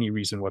see any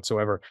reason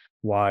whatsoever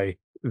why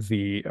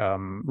the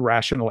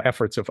rational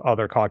efforts of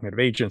other cognitive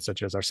agents,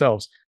 such as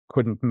ourselves,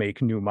 couldn't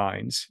make new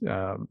minds,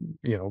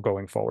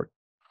 going forward.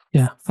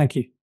 Yeah, thank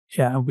you.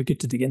 Yeah, it'll be good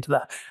to dig into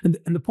that. And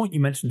the point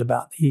you mentioned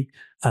about the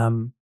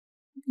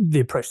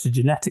approach to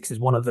genetics is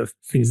one of the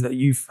things that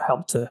you've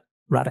helped to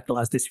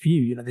radicalize this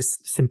view. This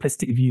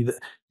simplistic view that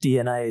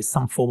DNA is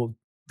some form of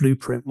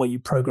blueprint where you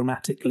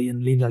programmatically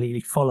and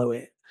linearly follow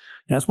it.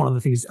 That's one of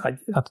the things,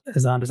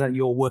 as I understand,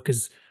 your work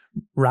has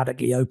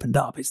radically opened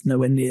up. It's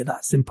nowhere near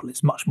that simple.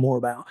 It's much more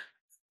about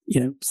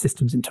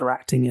systems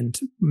interacting, and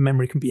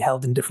memory can be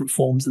held in different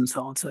forms and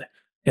so on. So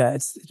yeah,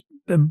 it's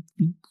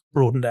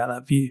broadened out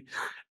that view.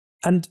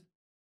 And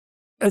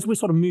as we're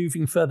sort of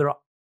moving further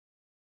up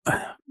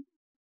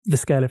the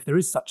scale, if there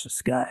is such a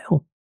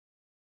scale,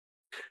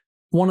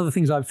 one of the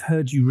things I've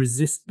heard you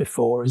resist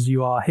before, as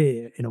you are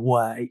here in a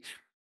way,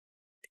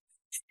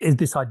 is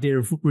this idea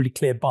of really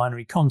clear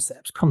binary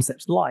concepts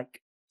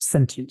like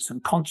sentience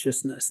and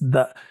consciousness,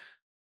 that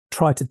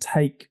try to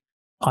take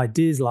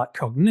ideas like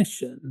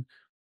cognition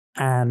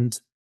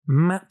and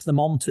map them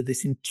onto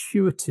this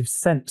intuitive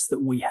sense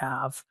that we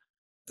have,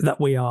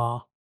 that we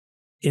are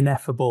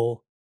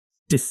ineffable,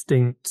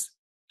 distinct,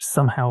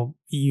 somehow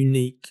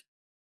unique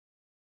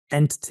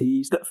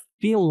entities that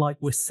feel like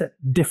we're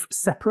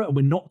separate.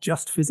 We're not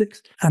just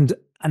physics, and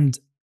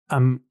I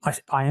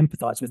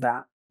empathize with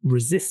that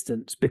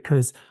resistance,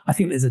 because I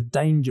think there's a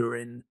danger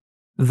in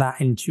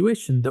that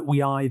intuition that we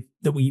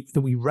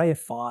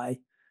reify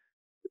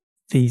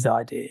these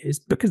ideas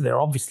because they're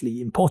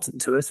obviously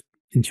important to us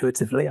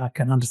intuitively. I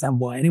can understand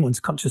why anyone's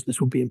consciousness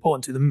would be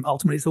important to them.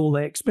 Ultimately, it's all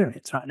they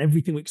experience, right? And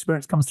everything we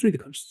experience comes through the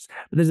consciousness.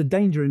 But there's a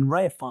danger in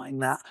reifying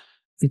that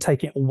and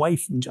taking it away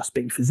from just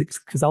being physics,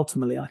 because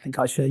ultimately, I think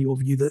I share your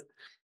view that,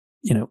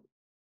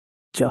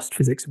 just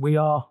physics, we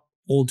are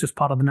all just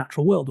part of the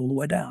natural world all the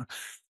way down.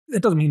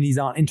 That doesn't mean these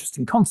aren't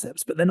interesting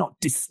concepts, but they're not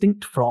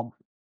distinct from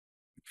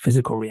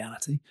physical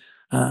reality.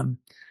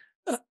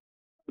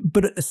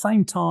 But at the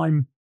same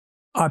time,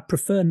 I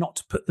prefer not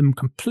to put them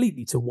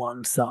completely to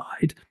one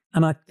side.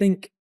 And I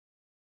think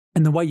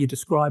in the way you're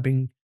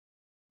describing,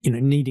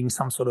 needing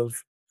some sort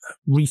of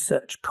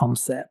research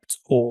concept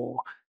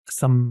or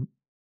some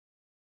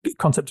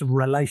concept of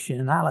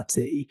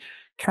relationality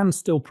can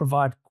still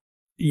provide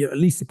at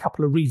least a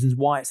couple of reasons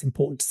why it's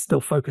important to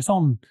still focus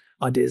on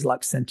ideas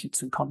like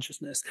sentience and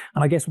consciousness.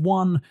 And I guess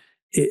one,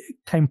 it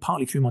came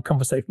partly through my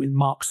conversation with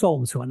Mark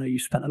Solms, who I know you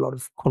spent a lot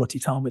of quality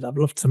time with. I've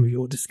loved some of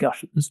your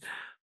discussions,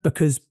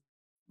 because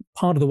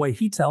part of the way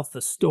he tells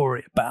the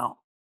story about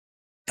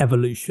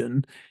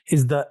evolution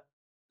is that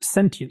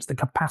sentience, the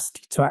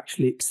capacity to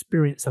actually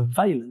experience a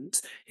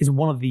valence, is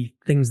one of the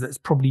things that's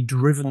probably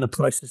driven the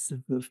process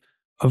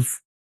of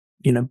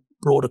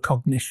broader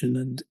cognition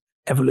and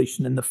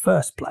evolution in the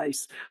first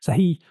place. So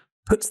he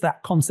puts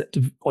that concept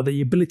of, or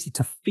the ability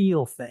to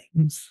feel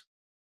things,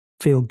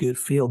 feel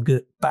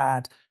good,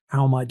 bad,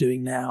 how am I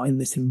doing now in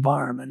this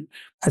environment,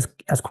 as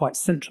quite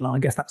central. And I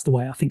guess that's the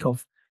way I think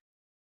of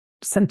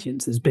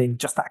sentience, as being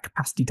just that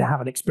capacity to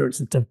have an experience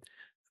and to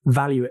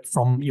value it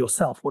from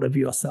yourself, whatever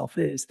yourself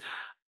is.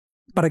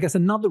 But I guess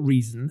another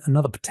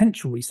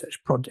potential research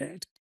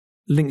project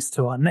links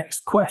to our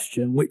next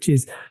question, which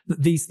is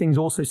that these things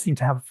also seem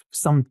to have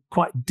some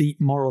quite deep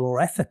moral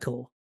or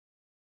ethical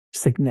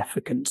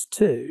significance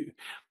too,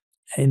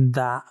 in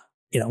that,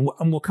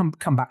 and we'll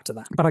come back to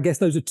that. But I guess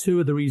those are two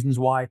of the reasons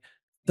why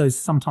those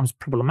sometimes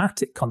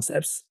problematic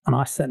concepts, and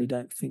I certainly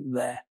don't think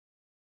they're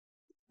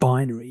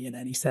binary in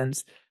any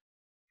sense,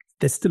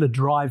 there's still a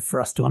drive for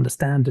us to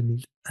understand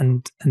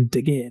and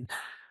dig in.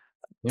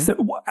 Yeah. So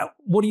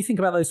what do you think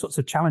about those sorts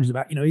of challenges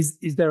about,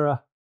 is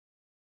there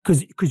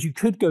because you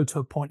could go to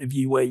a point of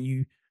view where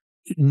you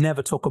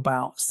never talk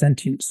about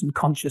sentience and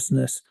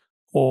consciousness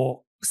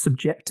or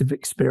subjective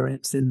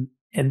experience in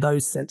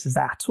those senses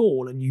at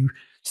all, and you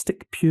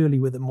stick purely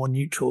with a more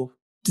neutral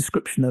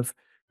description of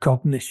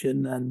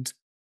cognition and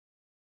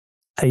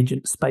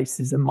agent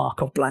spaces and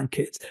Markov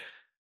blankets.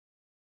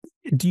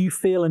 Do you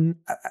feel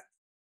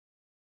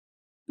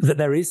that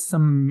there is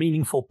some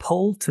meaningful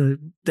pull to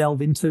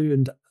delve into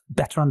and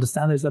better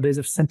understand those ideas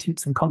of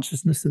sentience and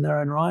consciousness in their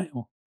own right?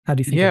 Or how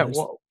do you think of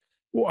those?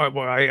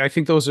 I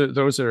think those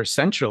are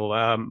essential.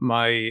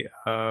 My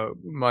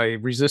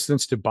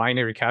resistance to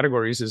binary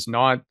categories is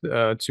not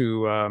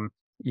to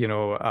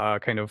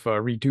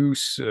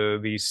reduce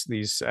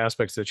these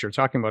aspects that you're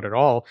talking about at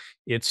all.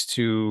 It's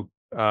to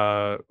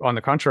on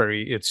the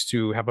contrary, it's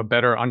to have a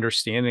better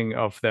understanding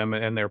of them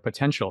and their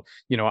potential.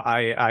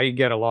 I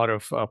get a lot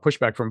of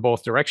pushback from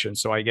both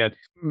directions. So I get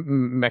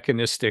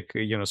mechanistic,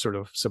 sort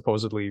of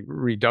supposedly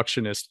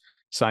reductionist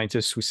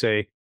scientists who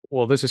say,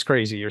 well, this is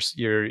crazy.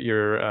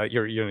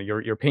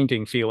 You're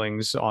painting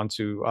feelings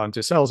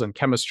onto cells, and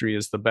chemistry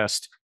is the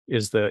best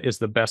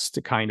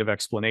kind of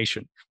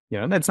explanation.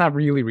 And that's not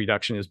really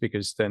reductionist,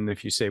 because then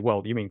if you say,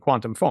 well, you mean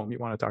quantum foam, you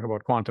want to talk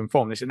about quantum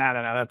foam, they say,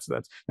 no,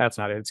 that's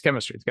not it. It's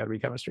chemistry. It's got to be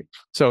chemistry.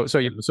 So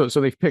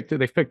they've picked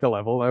the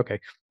level. Okay.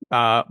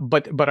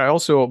 But I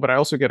also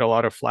get a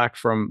lot of flack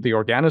from the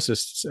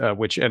organicists,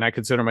 and I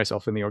consider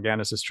myself in the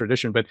organicist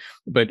tradition,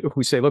 but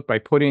who say, look, by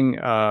putting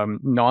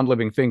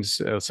non-living things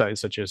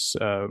such as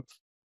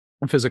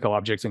physical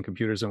objects and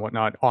computers and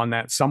whatnot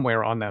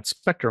somewhere on that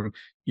spectrum,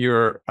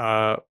 you're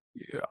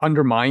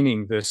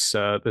undermining this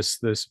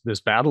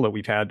battle that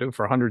we've had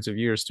for hundreds of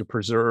years to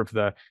preserve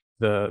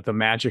the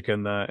magic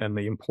and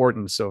the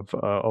importance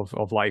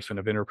of life and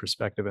of inner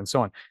perspective and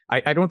so on.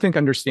 I don't think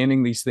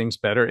understanding these things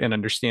better and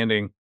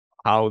understanding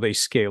how they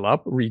scale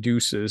up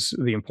reduces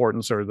the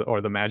importance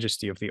or the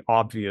majesty of the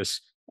obvious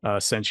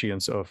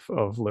sentience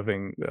of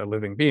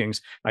living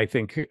beings. I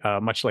think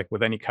much like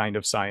with any kind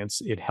of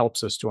science, it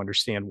helps us to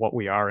understand what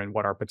we are and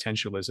what our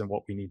potential is and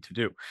what we need to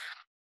do.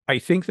 I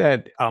think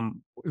that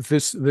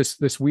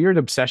this weird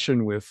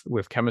obsession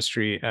with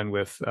chemistry and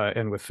with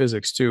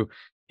physics too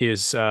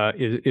is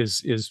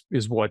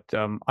what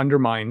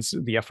undermines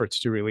the efforts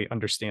to really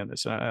understand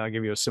this. And I'll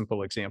give you a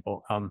simple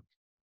example.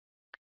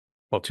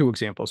 Well, two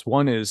examples.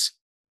 One is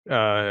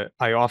I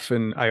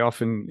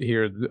often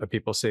hear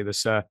people say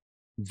this.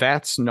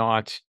 That's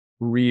not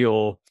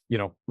real,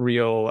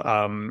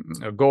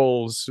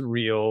 goals,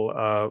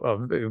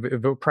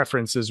 real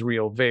preferences,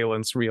 real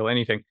valence, real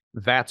anything.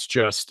 That's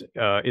just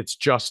it's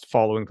just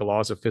following the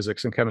laws of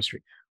physics and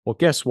chemistry. Well,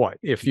 guess what?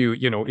 If you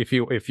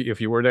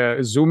were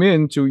to zoom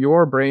into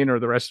your brain or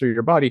the rest of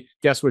your body,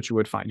 guess what you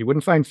would find? You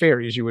wouldn't find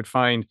fairies. You would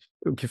find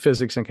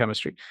physics and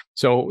chemistry.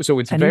 So it's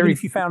And very, even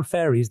if you found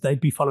fairies, they'd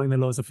be following the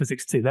laws of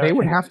physics too. they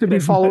would have to be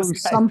following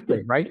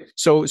something, right?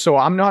 So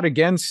I'm not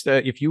against,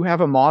 if you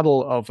have a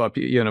model of,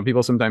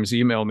 people sometimes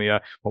email me,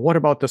 well, what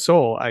about the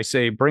soul? I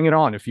say, bring it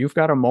on. If you've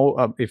got a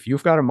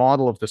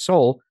model of the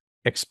soul,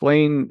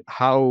 explain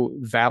how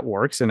that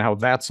works and how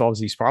that solves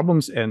these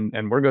problems,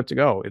 and we're good to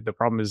go. The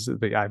problem is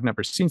that I've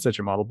never seen such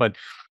a model, but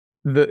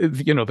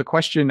the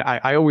question,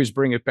 I always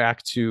bring it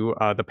back to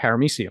the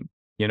paramecium,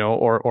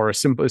 or a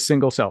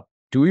single cell.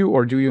 Do you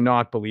or do you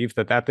not believe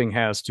that thing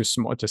has to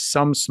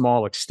some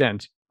small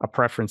extent a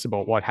preference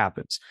about what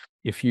happens?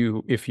 If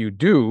you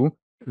do,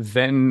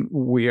 then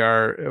we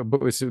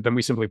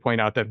simply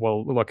point out that,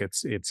 well, look,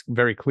 it's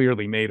very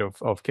clearly made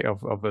of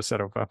a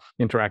set of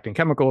interacting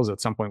chemicals.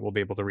 At some point, we'll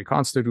be able to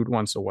reconstitute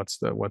one. So what's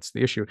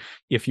the issue?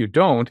 If you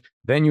don't,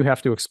 then you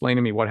have to explain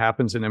to me what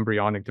happens in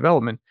embryonic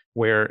development,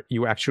 where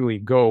you actually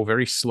go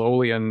very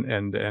slowly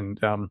and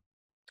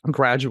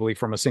gradually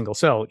from a single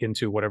cell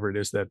into whatever it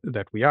is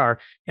that we are.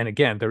 And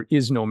again, there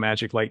is no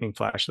magic lightning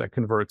flash that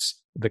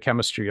converts the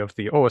chemistry of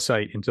the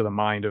oocyte into the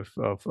mind of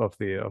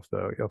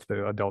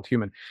the adult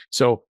human.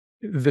 So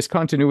this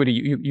continuity,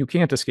 you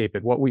can't escape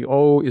it. What we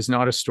owe is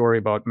not a story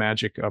about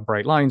magic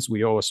bright lines.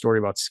 We owe a story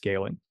about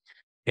scaling.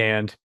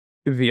 And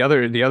the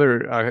other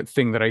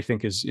thing that I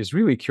think is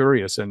really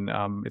curious, and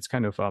it's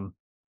kind of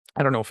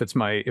I don't know if it's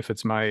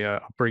my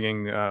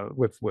upbringing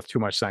with too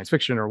much science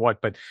fiction or what,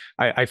 but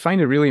I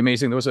find it really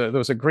amazing. There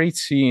was a great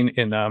scene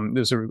in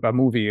there's a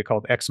movie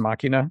called Ex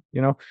Machina,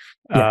 and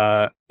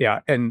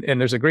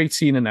there's a great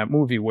scene in that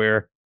movie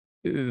where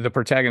the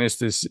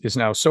protagonist is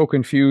now so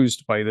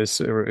confused by this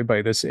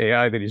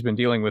AI that he's been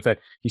dealing with, that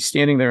he's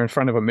standing there in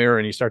front of a mirror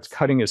and he starts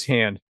cutting his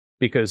hand,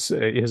 because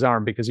his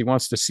arm, because he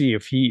wants to see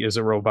if he is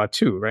a robot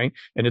too, right?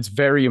 And it's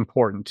very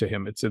important to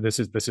him. This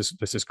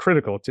is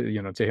critical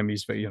to to him.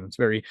 He's it's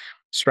very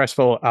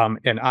stressful.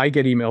 And I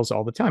get emails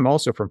all the time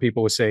also from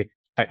people who say,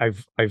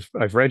 I've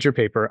read your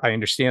paper. I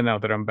understand now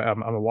that I'm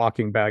a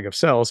walking bag of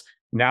cells.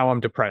 Now I'm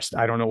depressed.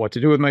 I don't know what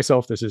to do with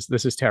myself. This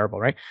is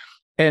terrible, right?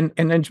 And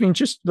then, I mean,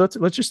 just let's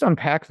just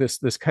unpack this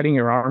cutting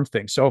your arm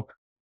thing. So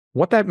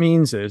what that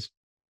means is,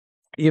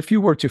 if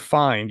you were to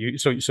find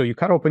so you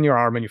cut open your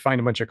arm and you find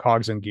a bunch of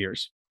cogs and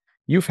gears,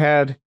 you've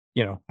had,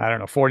 I don't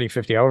know, 40,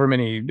 50, however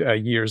many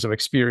years of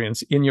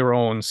experience in your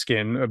own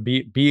skin,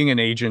 being an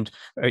agent,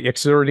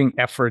 exerting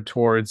effort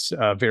towards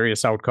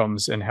various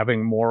outcomes, and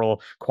having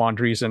moral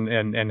quandaries, and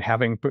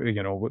having,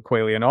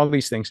 qualia and all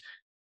these things.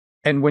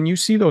 And when you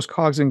see those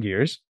cogs and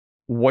gears,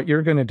 what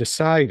you're going to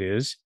decide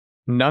is,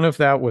 none of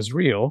that was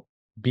real,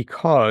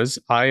 because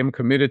I am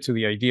committed to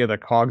the idea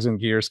that cogs and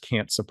gears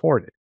can't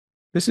support it.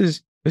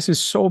 This is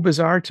so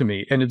bizarre to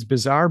me. And it's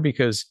bizarre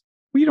because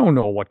we don't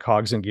know what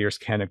cogs and gears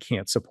can and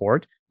can't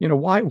support.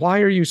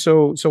 Why are you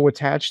so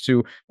attached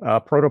to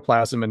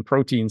protoplasm and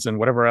proteins and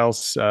whatever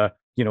else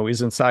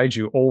is inside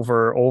you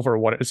over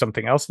what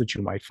something else that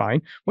you might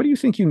find? What do you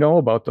think you know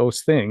about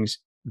those things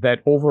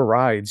that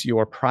overrides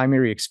your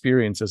primary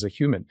experience as a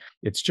human?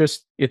 It's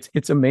just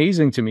it's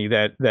amazing to me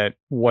that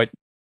what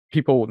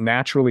people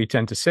naturally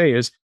tend to say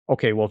is,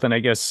 okay, well, then I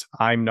guess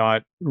I'm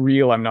not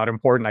real. I'm not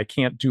important. I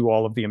can't do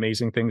all of the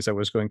amazing things I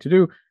was going to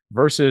do,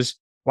 versus,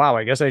 wow,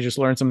 I guess I just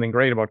learned something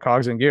great about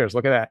cogs and gears.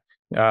 Look at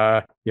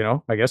that.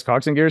 I guess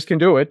cogs and gears can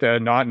do it.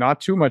 Not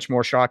too much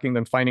more shocking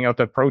than finding out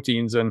that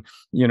proteins and,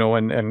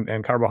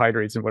 and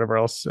carbohydrates and whatever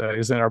else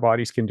is in our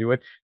bodies can do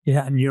it.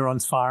 Yeah. And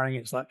neurons firing.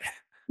 It's like,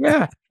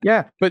 yeah.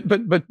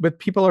 But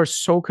people are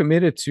so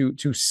committed to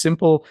two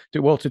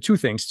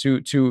things,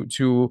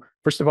 to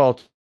first of all,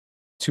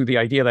 to the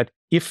idea that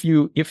if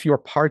your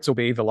parts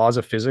obey the laws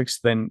of physics,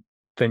 then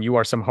you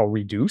are somehow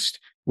reduced,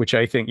 which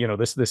I think,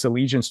 this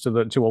allegiance to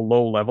a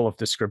low level of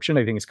description,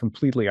 I think, is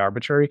completely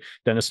arbitrary.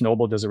 Dennis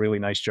Noble does a really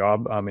nice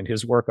job in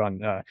his work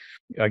on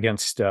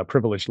against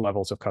privileged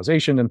levels of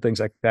causation and things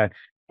like that.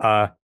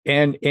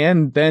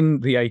 And then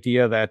the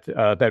idea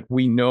that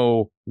we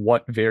know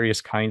what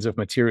various kinds of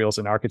materials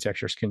and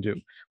architectures can do.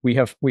 We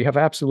have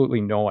absolutely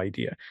no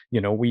idea.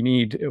 We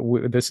need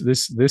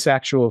this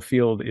actual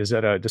field is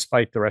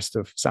despite the rest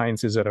of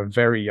science, is at a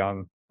very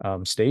young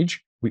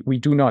stage. We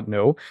do not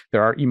know.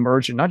 There are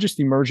not just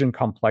emergent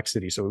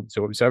complexity. So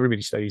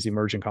everybody studies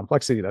emergent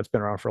complexity. That's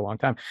been around for a long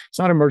time. It's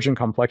not emergent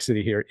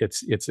complexity here.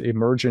 It's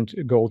emergent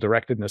goal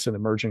directedness and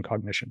emergent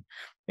cognition.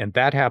 And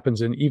that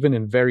happens even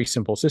in very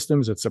simple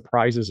systems. It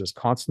surprises us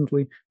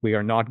constantly. We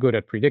are not good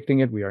at predicting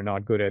it. We are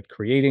not good at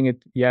creating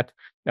it yet.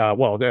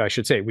 Well, I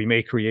should say we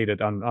may create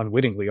it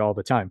unwittingly all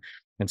the time.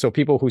 And so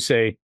people who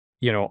say,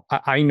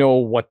 I know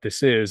what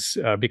this is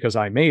because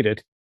I made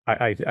it,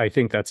 I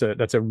think that's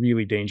a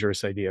really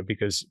dangerous idea,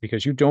 because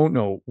you don't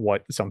know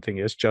what something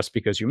is just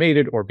because you made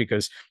it, or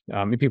because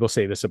people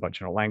say this about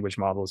language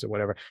models or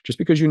whatever. Just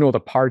because you know the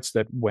parts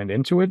that went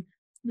into it,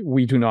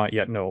 we do not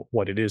yet know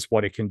what it is,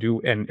 what it can do,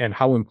 and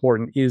how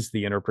important is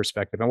the inner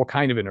perspective, and what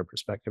kind of inner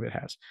perspective it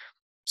has.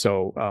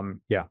 So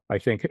yeah, I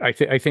think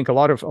a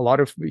lot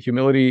of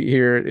humility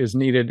here is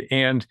needed,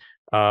 and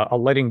a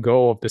letting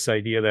go of this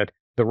idea that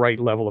the right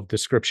level of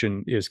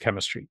description is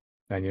chemistry.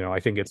 And I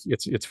think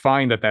it's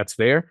fine that that's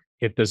there.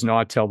 It does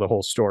not tell the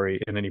whole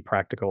story in any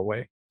practical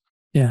way.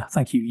 Yeah,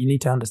 thank you. You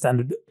need to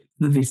understand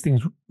that these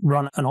things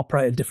run and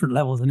operate at different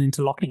levels and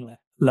interlocking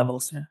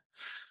levels. Yeah.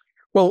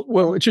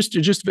 Well, just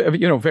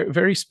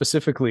very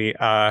specifically,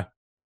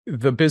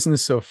 the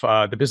business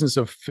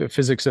of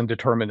physics and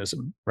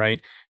determinism,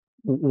 right?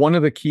 One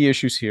of the key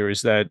issues here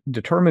is that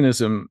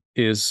determinism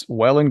is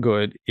well and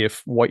good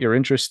if what you're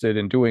interested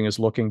in doing is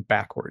looking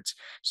backwards.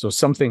 So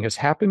something has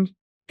happened,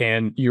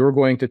 and you're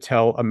going to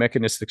tell a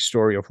mechanistic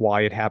story of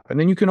why it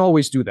happened. And you can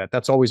always do that.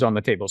 That's always on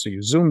the table. So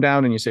you zoom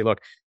down and you say,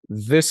 look,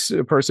 this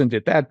person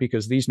did that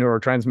because these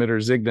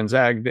neurotransmitters zigged and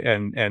zagged,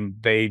 and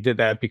they did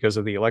that because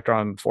of the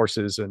electron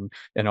forces and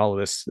all of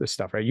this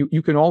stuff, right?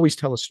 You can always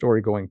tell a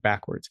story going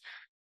backwards.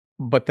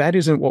 But that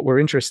isn't what we're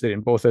interested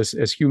in, both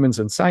as humans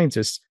and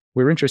scientists.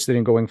 We're interested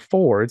in going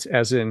forwards,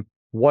 as in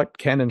what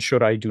can and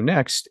should I do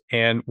next,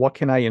 and what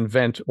can I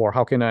invent, or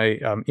how can I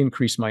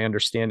increase my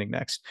understanding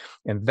next?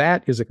 And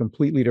that is a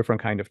completely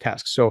different kind of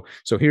task. So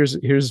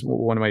here's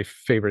one of my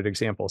favorite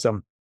examples.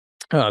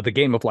 The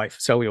game of life,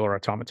 cellular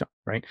automata,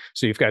 right?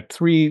 So you've got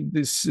three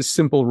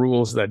simple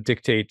rules that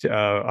dictate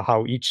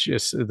how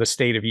the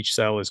state of each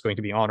cell is going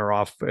to be on or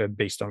off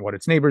based on what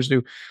its neighbors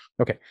do.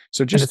 Okay,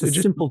 so it's a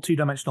simple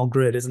two-dimensional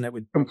grid, isn't it?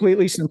 With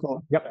completely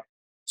simple. Yep.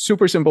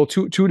 Super simple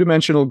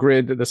two-dimensional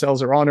grid. The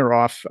cells are on or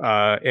off,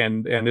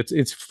 and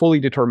it's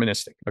fully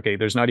deterministic. Okay,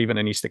 there's not even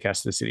any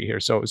stochasticity here.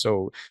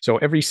 So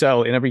every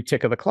cell in every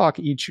tick of the clock,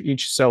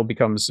 each cell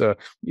becomes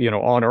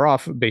on or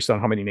off based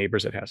on how many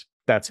neighbors it has.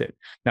 That's it.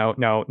 Now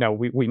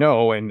we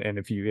know, and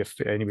if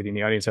anybody in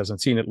the audience hasn't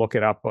seen it, look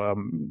it up,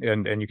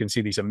 and you can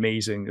see these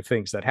amazing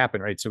things that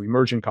happen, right? So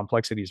emergent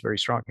complexity is very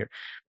strong here.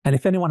 And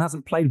if anyone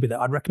hasn't played with it,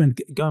 I'd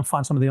recommend go and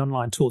find some of the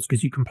online tools,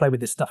 because you can play with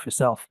this stuff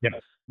yourself. Yeah,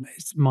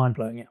 it's mind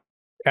blowing. Yeah.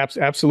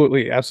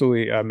 Absolutely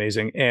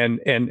amazing.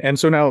 And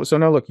so now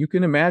look, you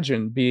can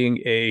imagine being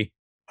a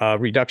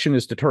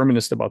reductionist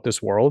determinist about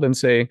this world and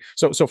say,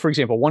 so for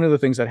example, one of the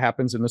things that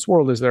happens in this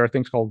world is there are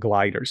things called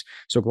gliders.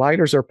 So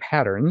gliders are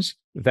patterns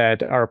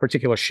that are a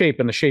particular shape,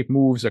 and the shape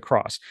moves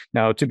across.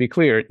 Now, to be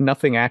clear,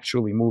 nothing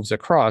actually moves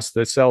across.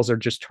 The cells are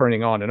just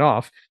turning on and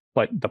off,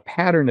 but the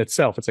pattern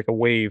itself, it's like a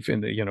wave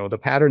in the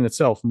pattern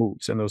itself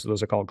moves, and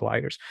those are called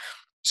gliders.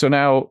 So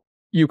now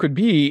you could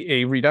be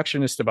a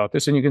reductionist about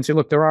this, and you can say,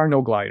 look, there are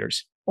no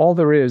gliders. All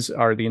there is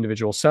are the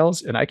individual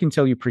cells, and I can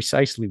tell you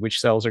precisely which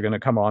cells are going to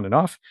come on and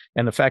off.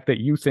 And the fact that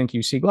you think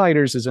you see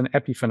gliders is an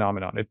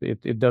epiphenomenon.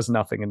 It does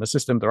nothing in the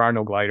system. There are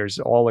no gliders.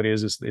 All it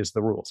is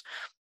the rules.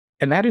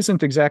 And that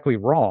isn't exactly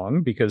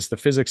wrong, because the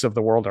physics of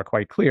the world are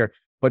quite clear,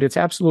 but it's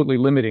absolutely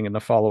limiting in the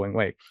following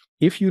way.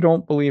 If you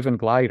don't believe in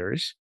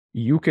gliders,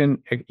 you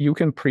can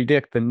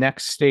predict the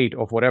next state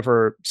of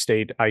whatever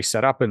state I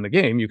set up in the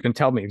game. You can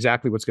tell me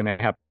exactly what's going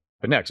to happen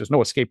next. There's no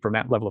escape from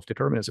that level of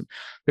determinism.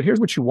 But here's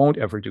what you won't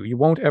ever do. You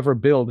won't ever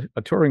build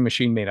a Turing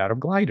machine made out of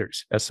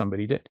gliders, as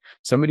somebody did.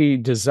 Somebody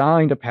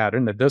designed a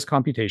pattern that does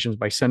computations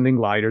by sending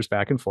gliders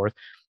back and forth.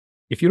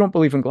 If you don't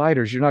believe in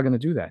gliders, you're not going to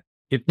do that.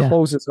 It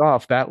closes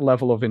off that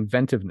level of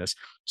inventiveness.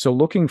 So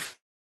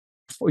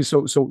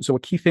so a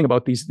key thing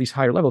about these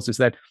higher levels is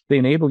that they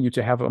enable you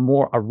to have a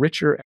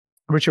richer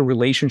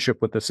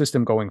relationship with the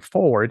system going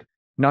forward,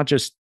 not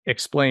just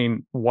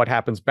explain what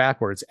happens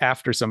backwards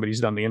after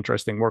somebody's done the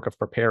interesting work of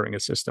preparing a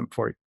system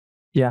for you.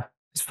 Yeah,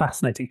 it's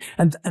fascinating.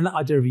 And that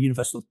idea of a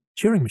universal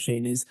Turing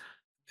machine is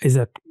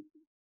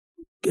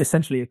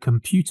essentially a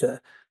computer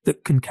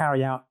that can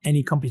carry out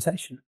any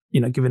computation,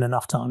 given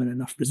enough time and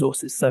enough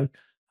resources. So,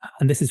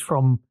 and this is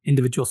from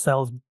individual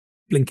cells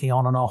blinking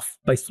on and off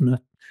based on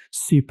a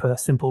super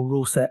simple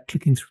rule set,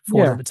 clicking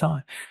forward over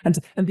time.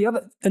 And the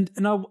other, and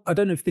I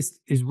don't know if this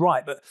is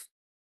right, but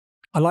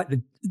I like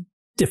the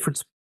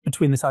difference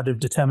between this idea of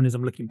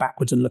determinism looking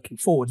backwards and looking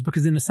forwards,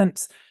 because in a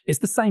sense, it's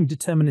the same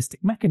deterministic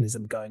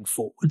mechanism going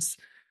forwards.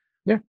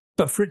 Yeah.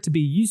 But for it to be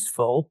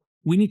useful,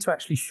 we need to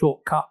actually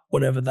shortcut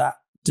whatever that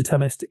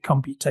deterministic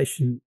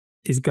computation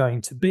is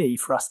going to be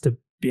for us to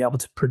be able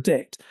to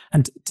predict.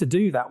 And to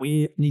do that,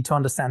 we need to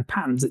understand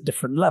patterns at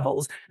different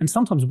levels. And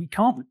sometimes we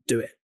can't do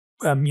it.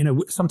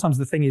 Sometimes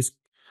the thing is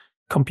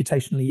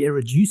computationally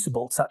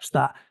irreducible, such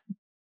that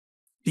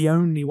the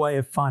only way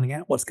of finding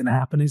out what's going to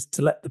happen is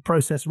to let the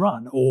process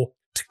run, or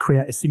to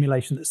create a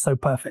simulation that's so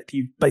perfect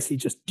you basically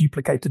just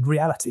duplicated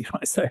reality,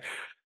 right? So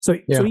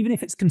even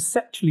if it's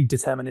conceptually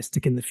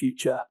deterministic in the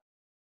future,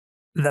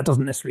 that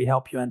doesn't necessarily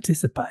help you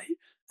anticipate.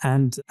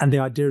 And the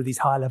idea of these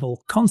high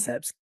level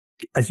concepts,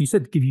 as you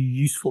said, give you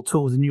useful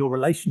tools in your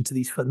relation to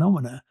these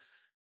phenomena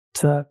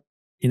to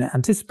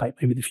anticipate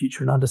maybe the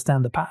future and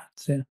understand the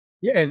patterns.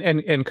 Yeah,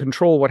 and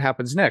control what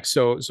happens next.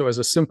 So as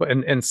a simple,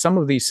 and some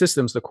of these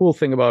systems, the cool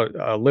thing about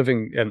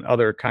living and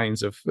other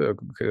kinds of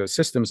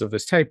systems of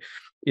this type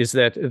is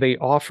that they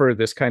offer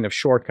this kind of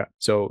shortcut.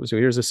 So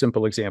here's a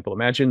simple example.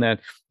 Imagine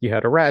that you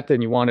had a rat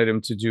and you wanted him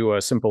to do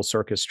a simple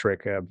circus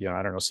trick, I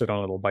don't know, sit on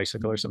a little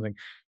bicycle or something.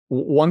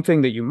 one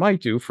thing that you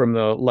might do from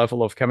the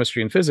level of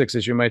chemistry and physics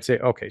is you might say,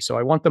 okay, so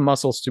I want the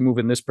muscles to move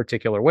in this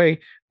particular way.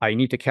 I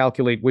need to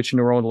calculate which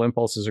neuronal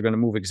impulses are going to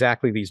move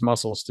exactly these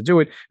muscles to do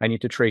it. I need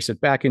to trace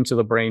it back into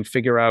the brain,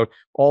 figure out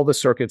all the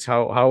circuits,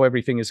 how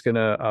everything is going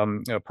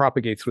to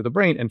propagate through the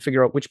brain, and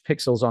figure out which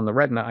pixels on the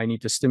retina I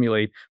need to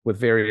stimulate with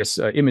various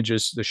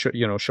images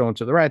shown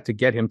to the rat to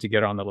get him to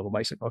get on the little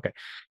bicycle. Okay,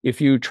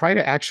 if you try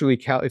to actually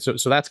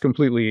so that's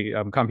completely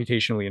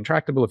computationally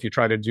intractable. If you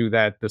try to do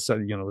that, the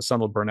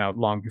sun will burn out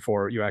long before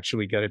you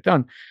actually get it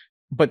done.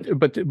 But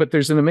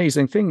there's an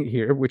amazing thing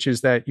here, which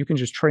is that you can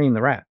just train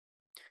the rat.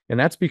 And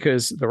that's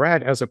because the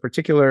rat has a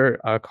particular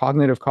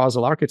cognitive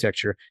causal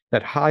architecture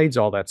that hides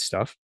all that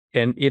stuff.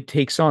 And it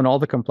takes on all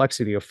the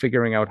complexity of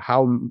figuring out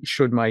how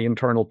should my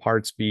internal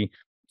parts be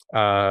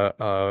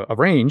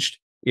arranged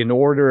in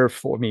order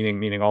for,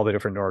 meaning all the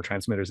different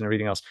neurotransmitters and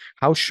everything else.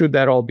 How should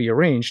that all be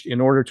arranged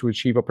in order to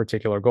achieve a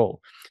particular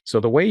goal? So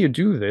the way you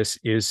do this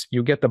is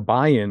you get the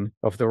buy-in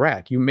of the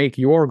rat. You make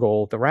your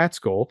goal the rat's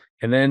goal,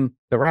 and then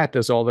the rat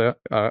does all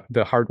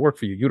the hard work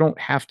for you. You don't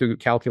have to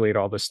calculate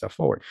all this stuff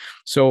forward.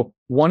 So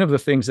one of the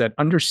things that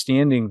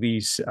understanding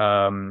these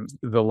the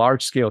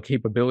large-scale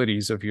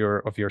capabilities of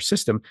your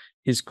system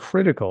is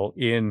critical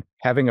in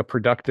having a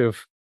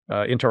productive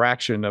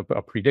interaction, a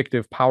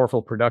predictive,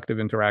 powerful, productive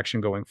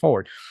interaction going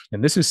forward.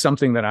 And this is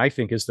something that I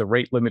think is the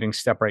rate limiting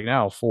step right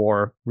now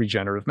for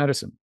regenerative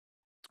medicine.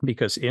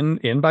 Because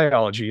in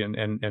biology and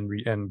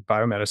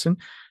biomedicine,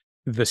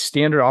 the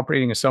standard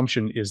operating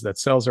assumption is that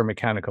cells are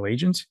mechanical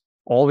agents.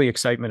 All the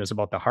excitement is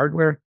about the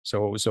hardware.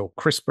 So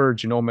CRISPR,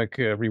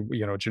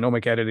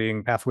 genomic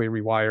editing, pathway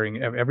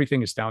rewiring,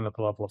 everything is down at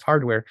the level of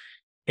hardware,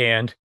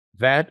 and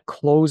that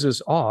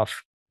closes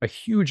off a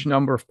huge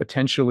number of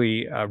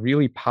potentially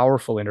really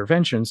powerful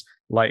interventions,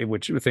 like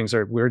which things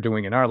we're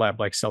doing in our lab,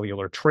 like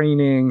cellular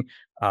training,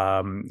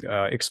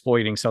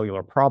 exploiting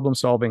cellular problem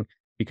solving.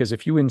 Because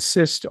if you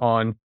insist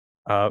on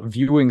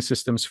viewing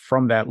systems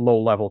from that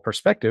low-level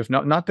perspective,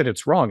 not that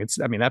it's wrong,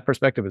 that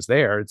perspective is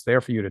there, it's there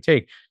for you to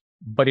take,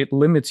 but it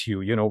limits you.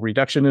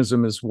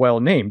 Reductionism is well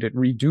named. It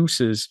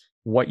reduces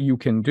what you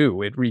can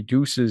do. It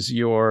reduces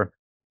your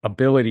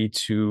ability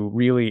to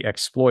really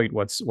exploit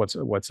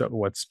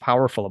what's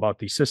powerful about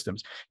these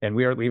systems. And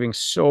we are leaving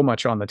so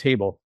much on the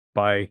table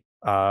by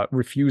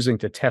refusing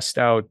to test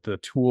out the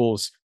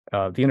tools,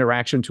 the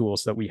interaction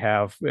tools that we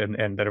have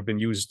and that have been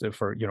used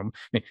for,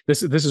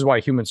 this is why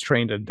humans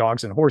trained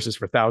dogs and horses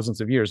for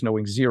thousands of years,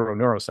 knowing zero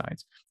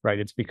neuroscience, right?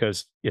 It's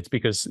because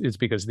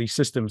these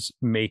systems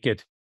make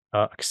it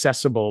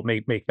accessible,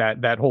 make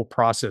that whole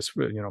process,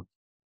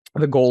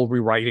 the goal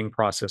rewriting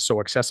process so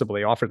accessible.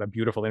 They offer that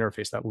beautiful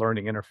interface, that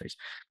learning interface.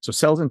 So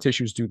cells and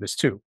tissues do this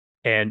too.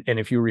 And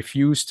if you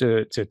refuse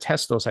to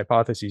test those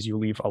hypotheses, you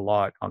leave a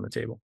lot on the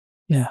table.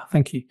 Yeah,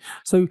 thank you.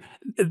 So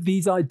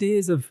these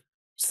ideas of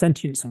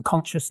sentience and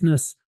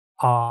consciousness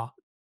are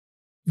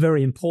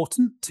very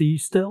important to you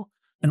still.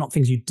 They're not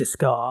things you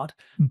discard,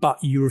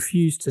 but you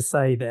refuse to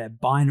say they're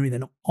binary, they're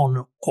not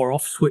on or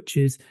off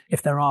switches.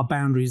 If there are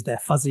boundaries, they're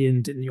fuzzy,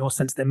 and in your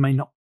sense, there may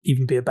not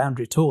even be a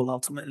boundary at all.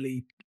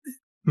 Ultimately, it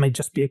may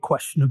just be a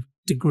question of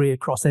degree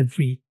across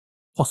every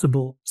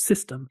possible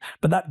system.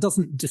 But that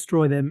doesn't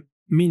destroy their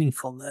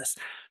meaningfulness,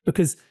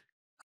 because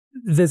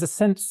there's a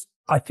sense,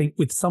 I think,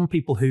 with some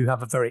people who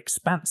have a very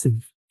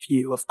expansive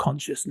view of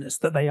consciousness,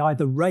 that they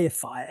either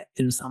reify it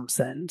in some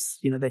sense,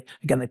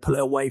 they pull it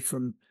away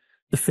from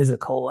the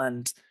physical,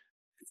 and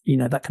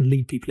that can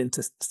lead people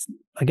into,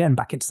 again,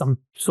 back into some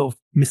sort of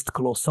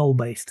mystical or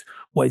soul-based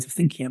ways of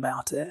thinking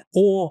about it,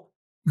 or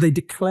they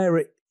declare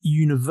it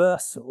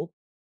universal,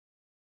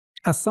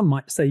 as some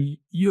might say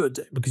you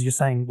do, because you're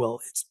saying, well,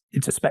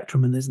 it's a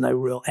spectrum and there's no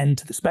real end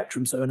to the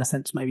spectrum, so in a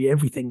sense maybe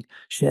everything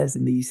shares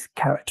in these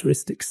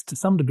characteristics to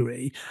some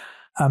degree.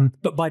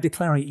 But by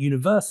declaring it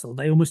universal,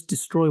 they almost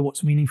destroy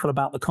what's meaningful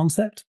about the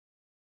concept.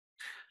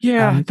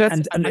 Yeah,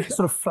 and it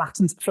sort of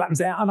flattens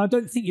it out. And I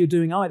don't think you're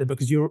doing either,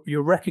 because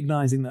you're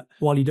recognizing that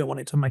while you don't want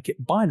it to make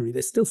it binary,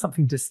 there's still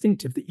something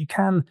distinctive that you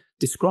can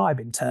describe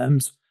in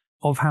terms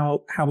of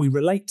how we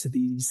relate to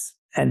these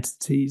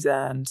entities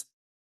and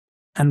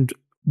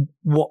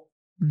what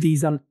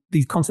these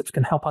concepts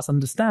can help us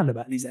understand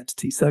about these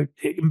entities. So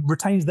it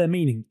retains their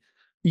meaning.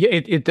 Yeah,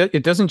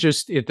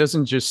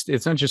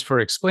 it's not just for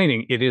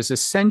explaining. It is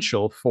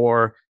essential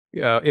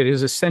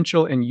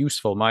and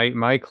useful.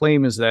 My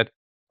claim is that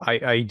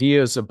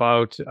ideas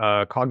about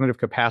cognitive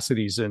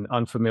capacities in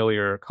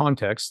unfamiliar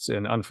contexts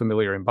and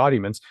unfamiliar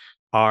embodiments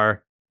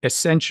are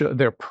essential.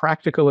 They're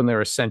practical and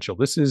they're essential.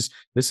 This is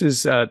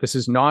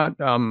not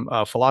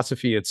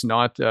philosophy. It's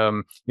not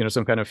some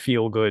kind of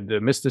feel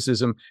good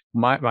mysticism.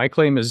 My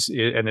claim is,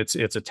 and it's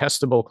a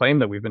testable claim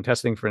that we've been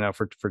testing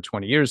for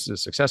 20 years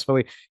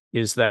successfully,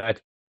 is that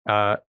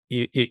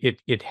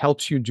it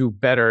helps you do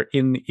better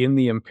in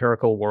the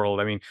empirical world.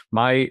 I mean,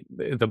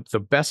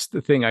 the best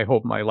thing I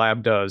hope my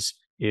lab does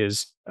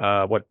is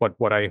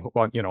what I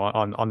want,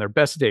 on their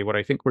best day, what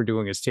I think we're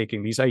doing is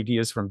taking these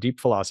ideas from deep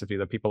philosophy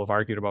that people have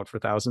argued about for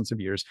thousands of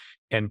years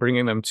and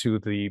bringing them to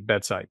the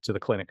bedside, to the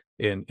clinic.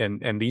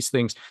 And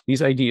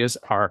these ideas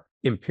are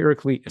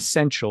empirically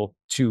essential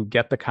to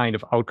get the kind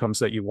of outcomes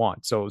that you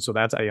want. So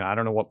that's, I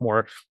don't know what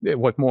more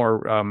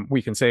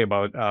we can say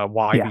about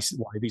why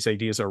these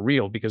ideas are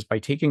real, because by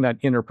taking that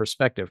inner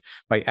perspective,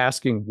 by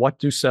asking what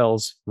do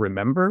cells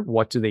remember,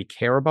 what do they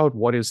care about,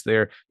 what is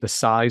the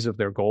size of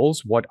their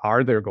goals, what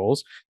are their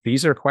goals,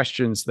 these are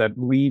questions that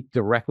lead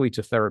directly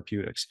to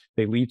therapeutics.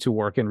 They lead to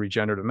work in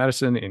regenerative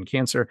medicine, in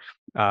cancer.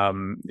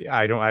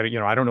 I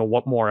don't know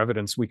what more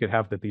evidence we could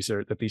have that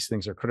these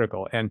things are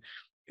critical. And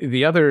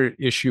the other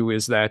issue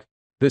is that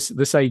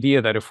this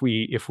idea that if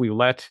we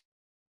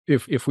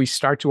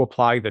start to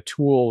apply the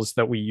tools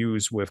that we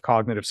use with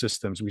cognitive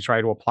systems, we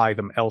try to apply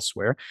them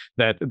elsewhere,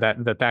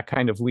 that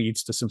kind of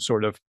leads to some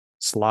sort of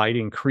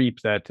sliding creep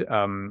that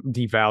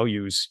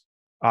devalues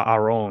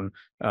our own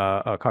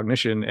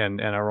cognition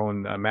and our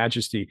own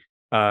majesty.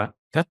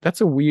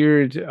 That's a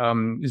weird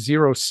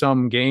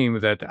zero-sum game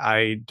that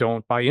I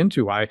don't buy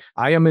into. I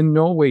am in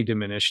no way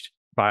diminished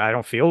by, I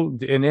don't feel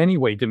in any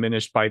way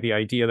diminished by the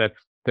idea that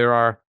there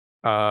are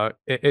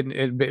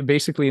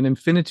basically an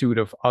infinitude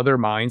of other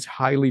minds,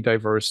 highly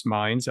diverse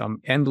minds,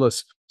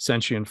 endless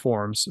sentient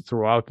forms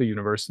throughout the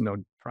universe,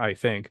 I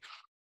think,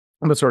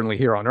 but certainly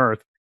here on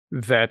Earth,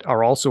 that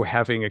are also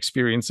having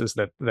experiences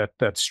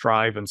that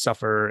strive and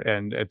suffer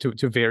and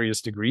to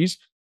various degrees.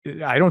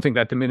 I don't think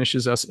that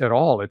diminishes us at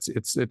all.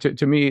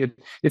 To me,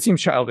 it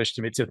seems childish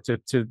to me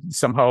to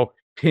somehow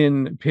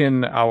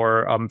pin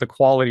our the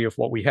quality of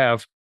what we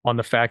have on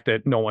the fact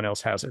that no one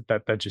else has it.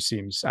 That just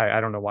seems,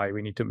 I don't know why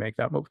we need to make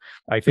that move.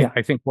 I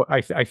think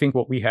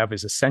what we have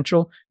is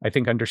essential. I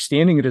think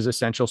understanding it is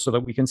essential so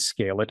that we can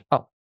scale it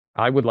up.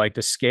 I would like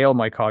to scale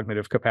my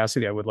cognitive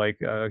capacity. I would like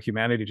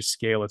humanity to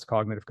scale its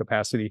cognitive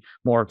capacity,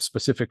 more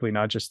specifically,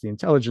 not just the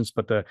intelligence,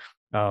 but the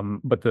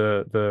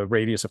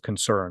radius of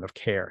concern, of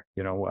care,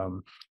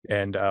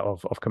 and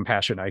of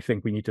compassion. I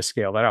think we need to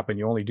scale that up, and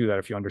you only do that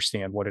if you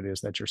understand what it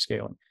is that you're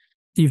scaling.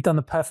 You've done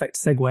the perfect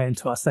segue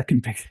into our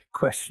second big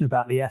question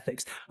about the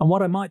ethics. And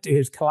what I might do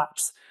is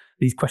collapse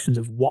these questions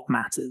of what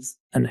matters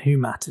and who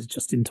matters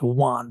just into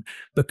one,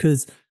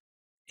 because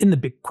in the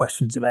big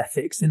questions of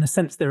ethics, in a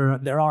sense,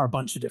 there are a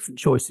bunch of different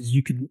choices.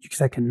 You could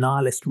take a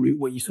nihilist route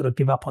where you sort of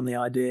give up on the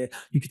idea.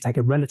 You could take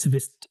a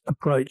relativist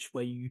approach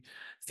where you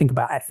think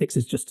about ethics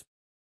as just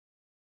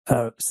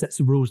sets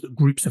of rules that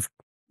groups have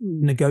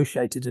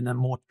negotiated in a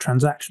more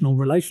transactional,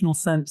 relational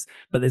sense,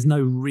 but there's no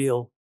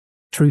real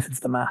truth of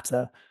the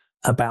matter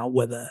about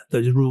whether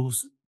those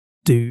rules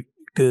do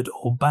good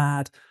or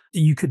bad.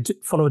 You could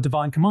follow a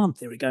divine command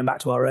theory, going back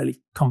to our early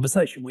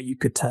conversation, where you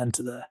could turn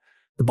to the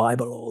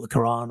Bible or the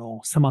Quran or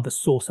some other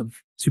source of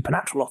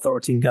supernatural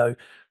authority and go,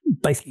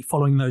 basically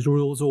following those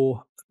rules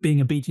or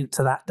being obedient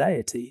to that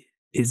deity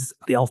is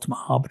the ultimate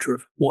arbiter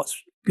of what's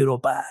good or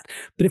bad.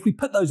 But if we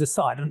put those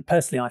aside, and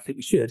personally I think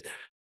we should,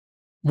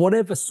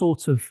 whatever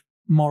sort of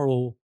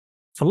moral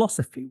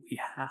philosophy we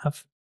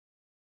have,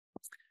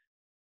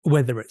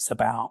 whether it's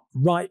about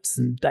rights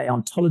and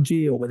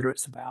deontology, or whether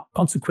it's about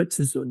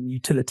consequences or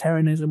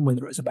utilitarianism,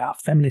 whether it's about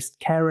feminist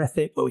care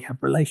ethic, where we have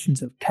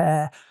relations of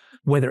care,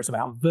 whether it's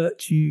about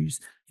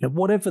virtues,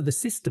 whatever the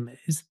system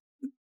is,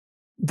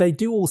 they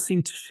do all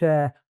seem to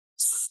share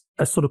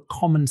a sort of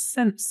common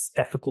sense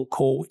ethical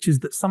core, which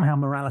is that somehow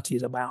morality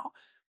is about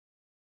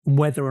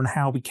whether and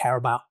how we care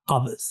about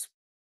others.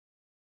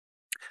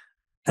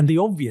 And the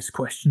obvious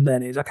question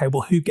then is, okay,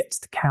 well, who gets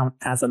to count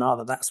as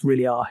another? That's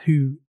really our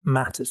who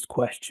matters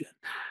question.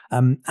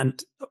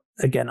 And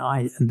again,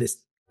 I and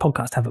this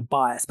podcast have a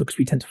bias because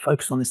we tend to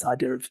focus on this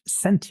idea of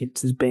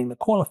sentience as being the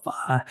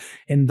qualifier,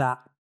 in that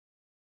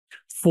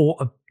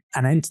for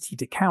an entity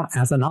to count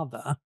as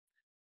another,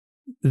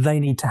 they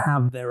need to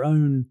have their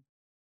own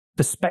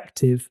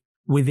perspective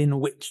within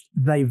which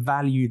they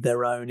value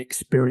their own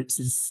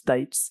experiences,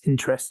 states,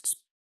 interests,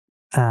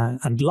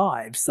 and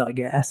lives, I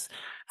guess.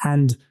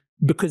 And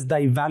because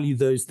they value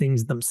those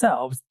things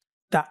themselves,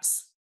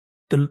 that's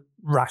the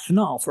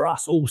rationale for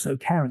us also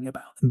caring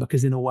about them.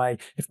 Because in a way,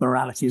 if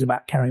morality is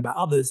about caring about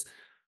others,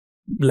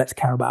 let's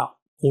care about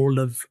all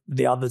of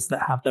the others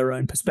that have their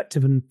own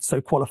perspective and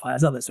so qualify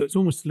as others. So it's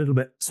almost a little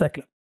bit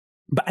circular.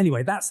 But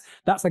anyway, that's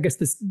I guess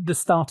the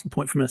starting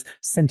point from a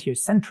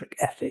sentiocentric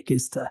ethic,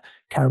 is to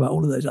care about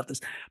all of those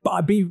others. But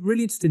I'd be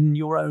really interested in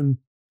your own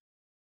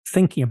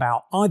thinking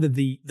about either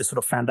the sort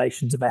of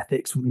foundations of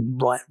ethics,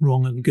 right,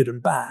 wrong, and good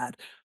and bad,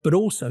 but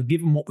also,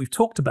 given what we've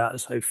talked about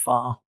so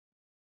far,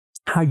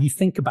 how you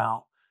think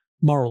about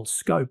moral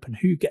scope and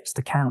who gets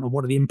to count, and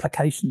what are the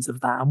implications of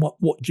that, and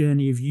what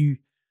journey have you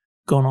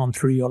gone on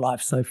through your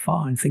life so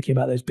far in thinking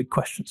about those big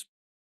questions?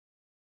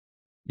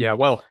 Yeah,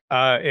 well,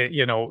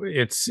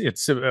 it's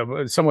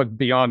somewhat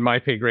beyond my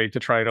pay grade to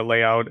try to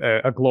lay out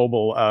a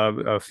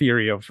global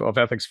theory of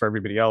ethics for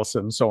everybody else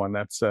and so on.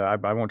 That's I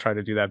won't try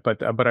to do that,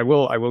 but I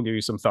will give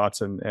you some thoughts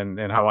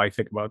and how I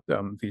think about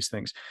these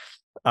things.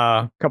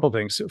 A couple of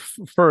things.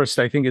 First,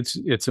 I think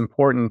it's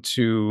important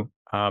to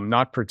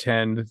not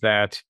pretend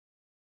that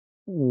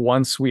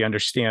once we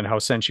understand how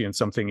sentient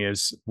something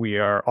is, we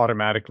are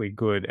automatically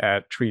good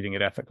at treating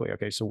it ethically.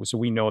 Okay, so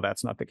we know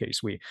that's not the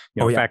case. We,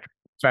 Oh yeah.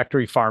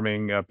 factory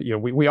farming,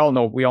 we all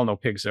know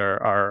pigs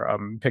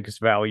pigs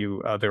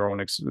value their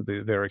own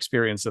their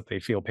experience, that they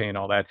feel pain,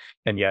 all that,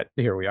 and yet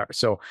here we are.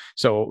 So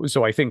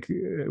I think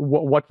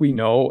what we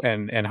know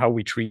and how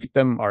we treat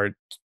them are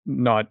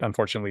not,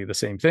 unfortunately, the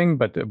same thing,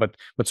 but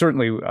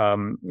certainly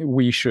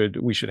we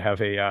should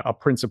have a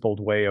principled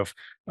way of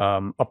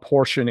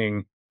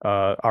apportioning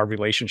our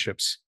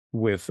relationships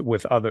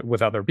with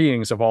other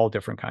beings of all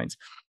different kinds.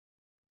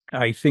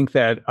 I think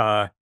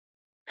that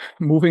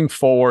moving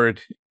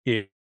forward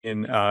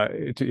in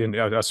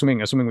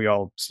assuming we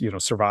all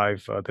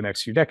survive the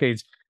next few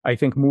decades, I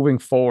think moving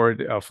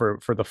forward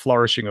for the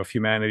flourishing of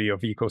humanity,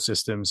 of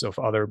ecosystems, of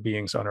other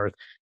beings on Earth,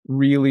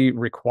 really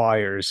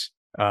requires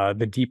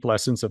the deep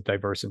lessons of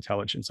diverse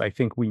intelligence. I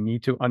think we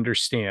need to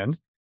understand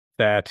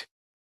that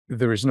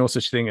there is no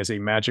such thing as a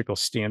magical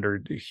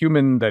standard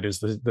human that is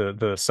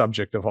the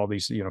subject of all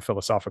these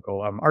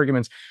philosophical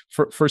arguments.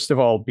 First of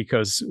all,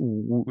 because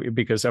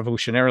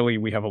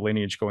evolutionarily we have a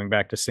lineage going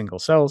back to single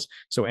cells.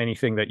 So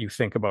anything that you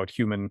think about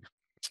human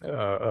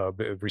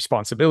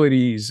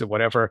responsibilities,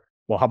 whatever.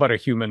 Well, how about a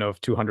human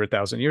of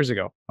 200,000 years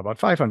ago? How about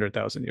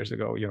 500,000 years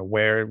ago?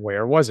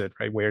 Where was it?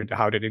 Right?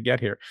 How did it get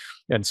here?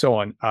 And so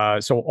on.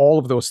 So all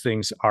of those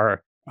things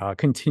are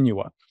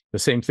continua. The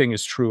same thing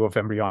is true of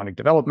embryonic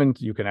development.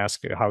 You can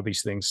ask how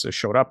these things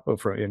showed up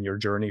in your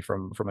journey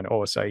from an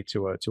oocyte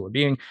to a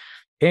being,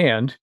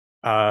 and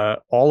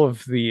all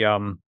of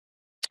the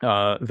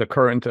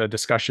current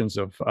discussions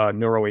of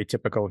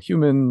neuroatypical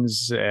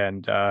humans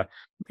and so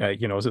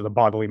the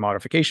bodily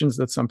modifications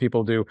that some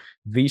people do.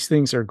 These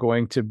things are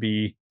going to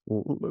be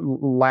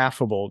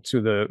laughable to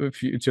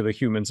the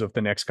humans of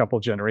the next couple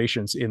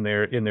generations in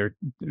their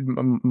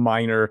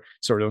minor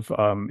sort of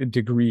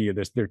degree,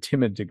 their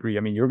timid degree. I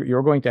mean,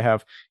 you're going to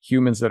have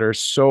humans that are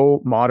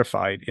so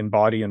modified in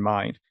body and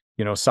mind,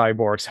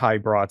 cyborgs,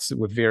 hybrids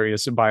with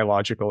various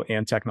biological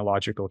and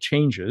technological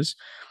changes,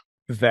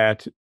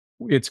 that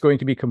it's going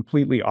to be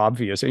completely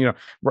obvious.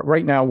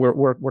 Right now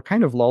we're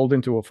kind of lulled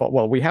into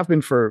we have been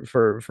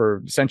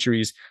for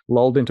centuries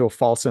lulled into a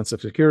false sense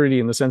of security,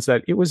 in the sense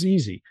that it was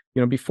easy.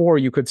 Before,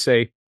 you could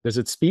say, does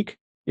it speak?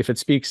 If it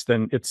speaks,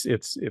 then it's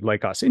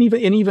like us. And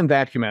even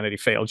that, humanity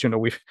failed.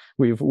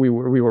 We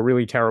were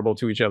really terrible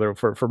to each other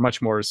for much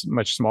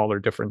smaller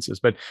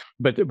differences. But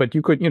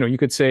you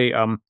could say,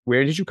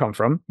 where did you come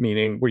from?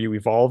 Meaning, were you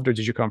evolved, or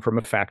did you come from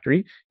a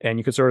factory? And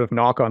you could sort of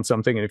knock on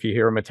something, and if you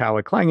hear a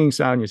metallic clanging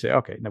sound, you say,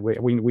 okay, now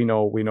we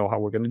know how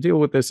we're going to deal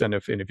with this. And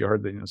if you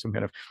heard some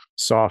kind of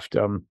soft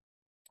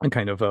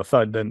kind of a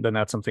thud, then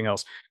that's something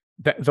else.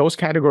 Those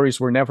categories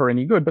were never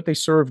any good, but they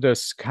served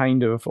us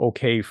kind of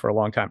okay for a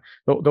long time.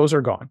 Those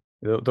are gone.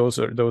 Those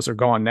are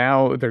gone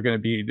now. They're going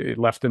to be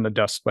left in the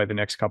dust by the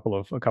next couple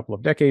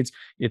of decades.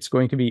 It's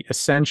going to be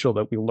essential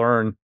that we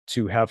learn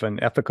to have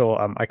an ethical,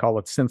 I call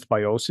it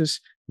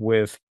synthbiosis,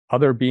 with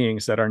other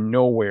beings that are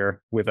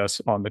nowhere with us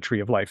on the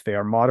tree of life. They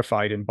are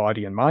modified in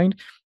body and mind,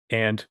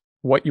 and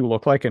what you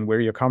look like and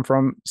where you come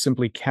from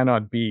simply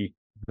cannot be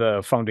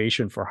the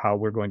foundation for how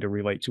we're going to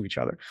relate to each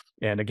other.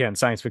 And again,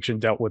 science fiction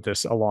dealt with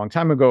this a long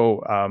time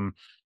ago,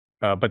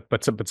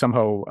 but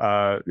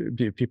somehow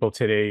people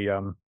today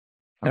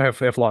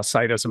have lost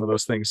sight of some of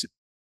those things.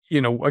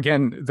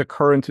 Again, the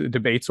current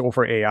debates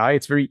over AI,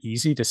 it's very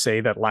easy to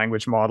say that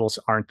language models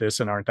aren't this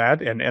and aren't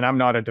that. And I'm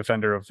not a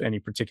defender of any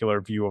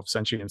particular view of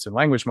sentience in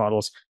language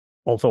models,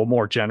 although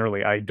more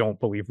generally, I don't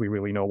believe we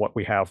really know what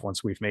we have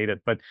once we've made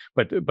it. But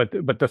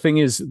the thing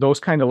is,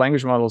 those kind of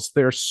language models,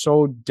 they're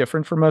so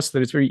different from us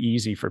that it's very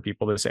easy for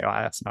people to say,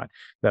 oh,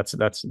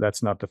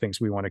 that's not the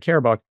things we want to care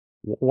about.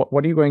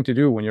 What are you going to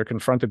do when you're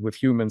confronted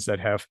with humans that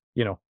have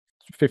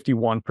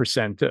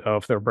 51%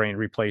 of their brain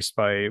replaced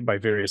by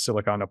various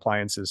silicon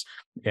appliances,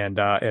 and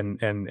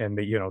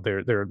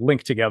they're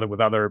linked together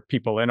with other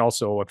people, and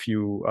also a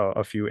few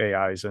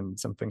AIs and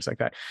some things like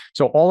that.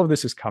 So all of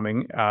this is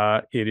coming.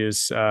 It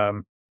is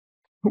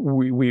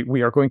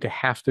we are going to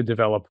have to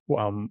develop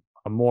better,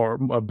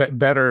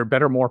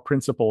 more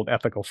principled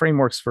ethical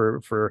frameworks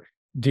for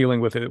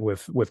dealing with it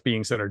with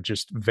beings that are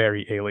just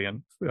very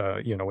alien,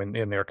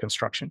 in their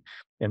construction.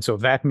 And so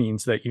that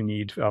means that you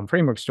need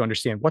frameworks to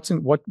understand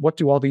what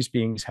do all these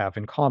beings have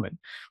in common.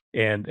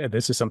 And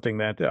this is something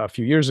that a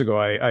few years ago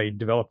I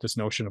developed this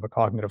notion of a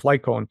cognitive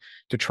light cone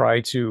to try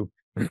to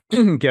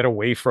get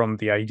away from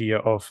the idea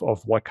of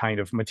what kind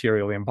of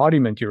material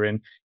embodiment you're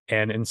in,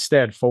 and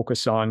instead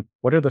focus on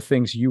what are the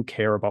things you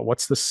care about.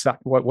 What is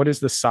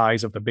the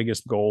size of the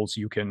biggest goals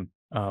you can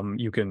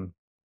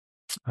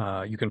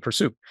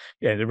pursue,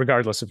 and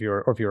regardless of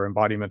your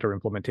embodiment or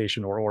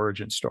implementation or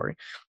origin story.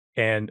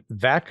 And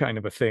that kind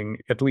of a thing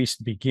at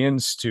least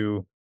begins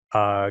to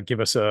give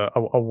us a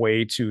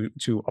way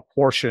to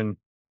apportion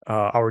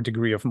our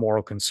degree of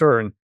moral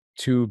concern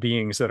to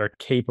beings that are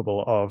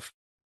capable of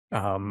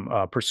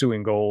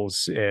pursuing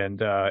goals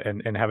and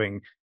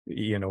having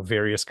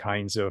various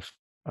kinds of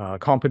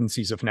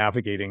competencies of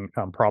navigating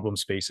problem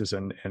spaces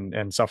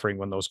and suffering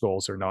when those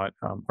goals are not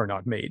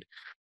made,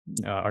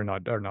 are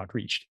not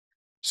reached.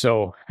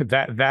 So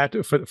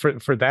that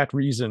for that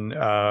reason,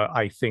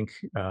 I think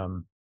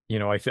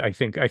I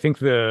think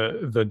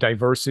the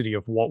diversity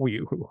of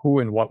who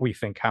and what we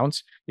think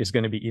counts is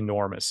going to be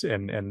enormous,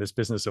 and this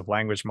business of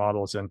language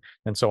models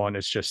and so on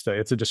is just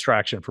it's a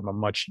distraction from a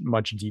much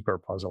deeper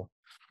puzzle.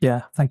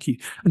 Yeah, thank you.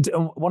 And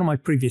one of my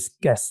previous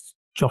guests,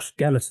 Josh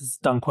Gellis, has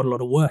done quite a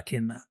lot of work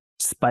in that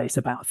space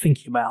about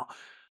thinking about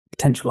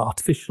potential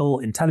artificial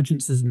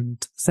intelligences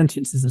and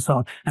sentiences and so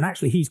on. And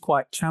actually, he's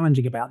quite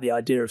challenging about the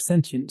idea of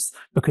sentience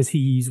because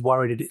he's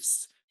worried that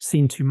it's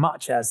seen too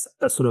much as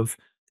a sort of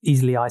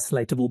easily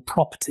isolatable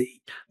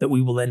property that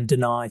we will then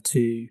deny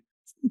to,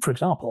 for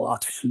example,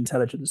 artificial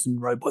intelligence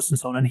and robots and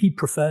so on. And he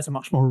prefers a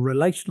much more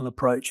relational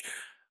approach,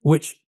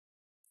 which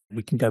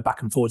we can go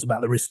back and forwards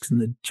about the risks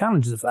and the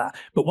challenges of that.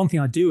 But one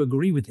thing I do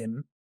agree with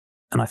him,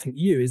 and I think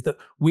you, is that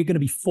we're going to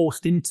be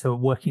forced into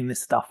working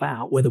this stuff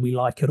out, whether we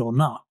like it or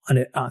not.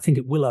 And I think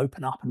it will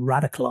open up and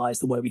radicalize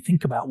the way we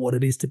think about what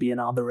it is to be an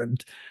other,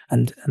 and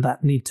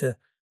that need to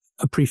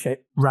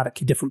appreciate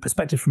radically different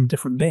perspectives from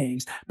different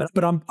beings.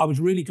 But I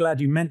was really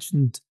glad you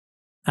mentioned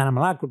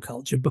animal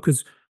agriculture,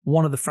 because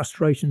one of the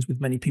frustrations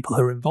with many people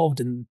who are involved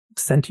in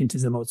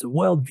sentientism as a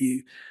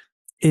worldview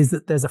is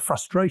that there's a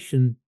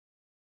frustration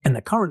in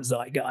the current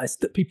zeitgeist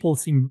that people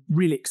seem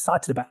really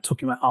excited about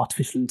talking about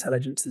artificial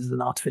intelligences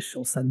and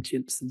artificial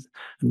sentiences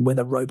and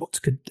whether robots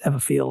could ever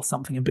feel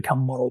something and become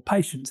moral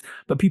patients.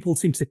 But people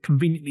seem to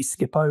conveniently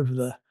skip over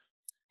the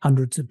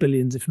hundreds of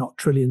billions, if not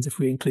trillions, if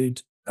we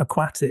include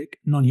aquatic,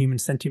 non-human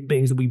sentient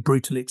beings that we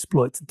brutally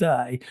exploit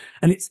today.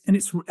 And it's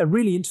a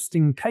really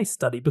interesting case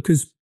study,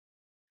 because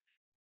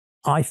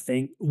I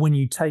think when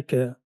you take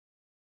a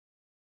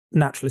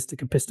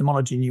naturalistic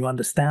epistemology and you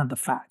understand the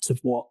facts of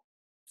what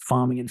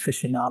farming and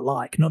fishing are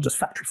like, not just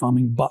factory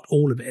farming, but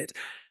all of it,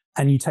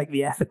 and you take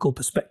the ethical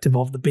perspective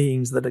of the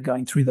beings that are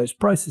going through those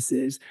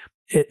processes,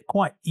 it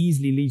quite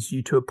easily leads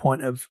you to a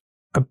point of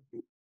a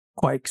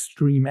quite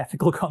extreme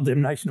ethical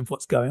condemnation of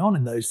what's going on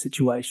in those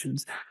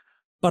situations.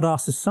 But our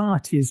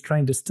society has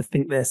trained us to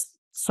think they're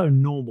so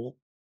normal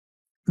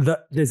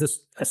that there's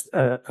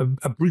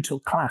a brutal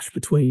clash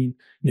between,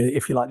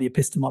 if you like, the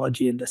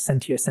epistemology and the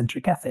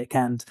sentiocentric ethic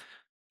and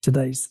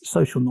today's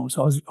social norms.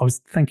 So I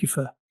was thank you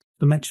for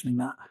mentioning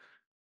that.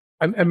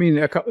 I mean,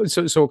 a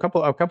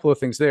couple of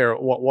things there.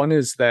 One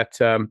is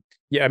that,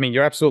 I mean,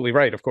 you're absolutely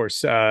right. Of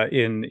course,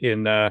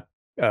 in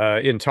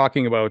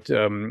talking about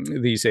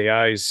these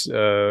AIs,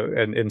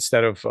 and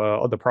instead of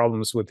the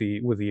problems with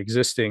the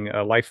existing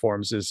life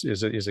forms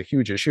is a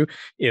huge issue.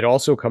 It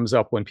also comes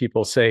up when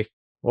people say,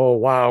 "Oh,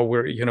 wow,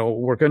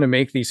 we're going to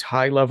make these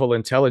high level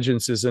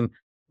intelligences, and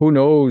who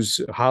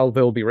knows how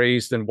they'll be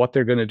raised and what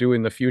they're going to do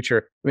in the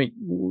future." I mean,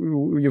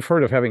 you've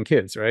heard of having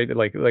kids, right?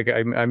 Like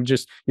I'm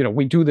just,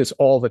 we do this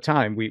all the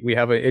time. We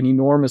have an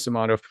enormous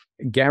amount of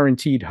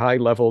guaranteed high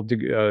level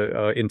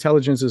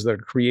intelligences that are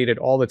created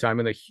all the time,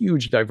 and a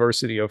huge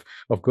diversity of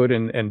good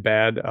and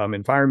bad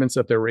environments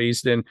that they're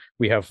raised in.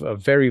 We have a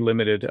very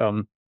limited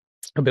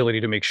ability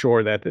to make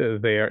sure that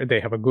they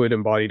have a good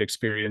embodied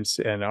experience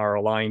and are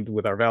aligned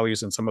with our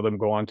values, and some of them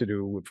go on to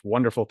do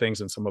wonderful things,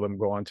 and some of them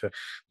go on to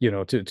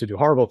to do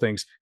horrible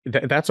things.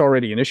 That's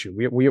already an issue.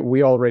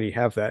 We already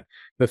have that.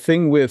 The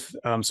thing with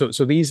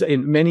so these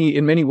in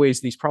many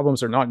ways, these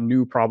problems are not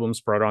new problems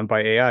brought on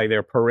by AI.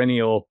 They're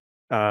perennial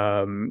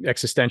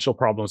existential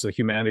problems that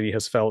humanity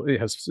has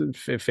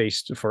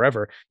faced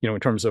forever, in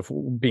terms of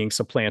being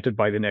supplanted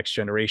by the next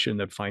generation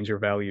that finds your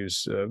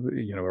values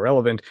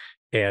irrelevant,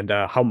 and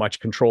how much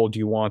control do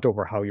you want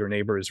over how your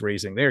neighbor is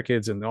raising their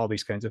kids, and all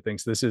these kinds of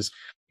things. This has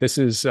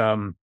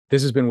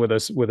been with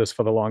us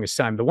for the longest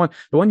time. The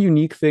one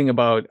unique thing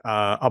about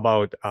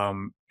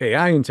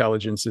AI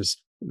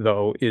intelligences,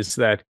 though, is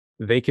that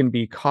they can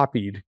be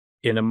copied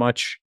in a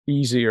much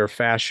easier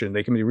fashion.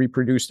 They can be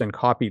reproduced and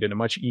copied in a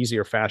much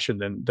easier fashion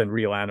than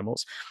real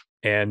animals.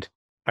 And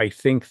I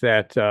think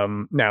that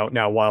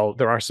now, while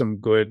there are some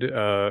good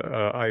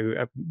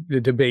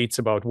debates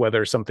about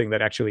whether something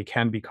that actually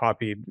can be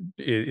copied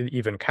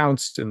even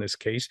counts in this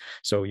case,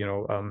 so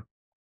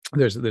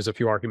there's a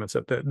few arguments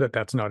that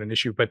that's not an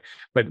issue, but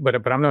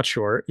I'm not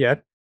sure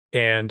yet.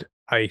 And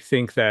I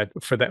think that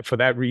for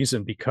that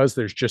reason, because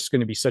there's just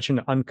going to be such an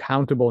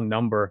uncountable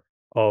number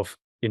of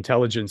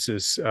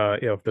intelligences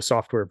of the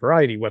software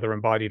variety, whether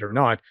embodied or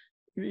not,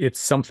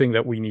 it's something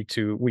that we need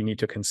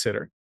to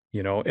consider.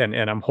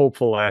 And I'm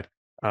hopeful that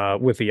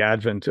with the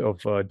advent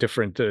of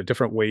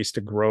different ways to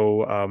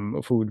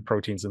grow food,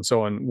 proteins, and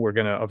so on, we're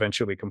going to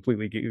eventually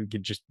completely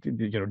just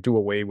do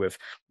away with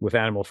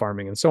animal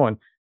farming and so on.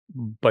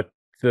 But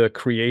the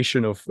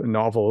creation of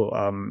novel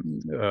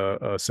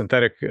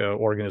synthetic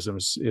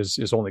organisms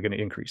is only going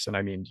to increase, and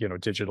I mean,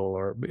 digital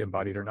or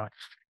embodied or not.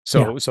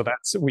 So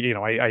that's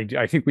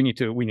I think we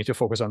need to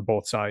focus on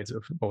both sides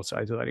of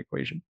that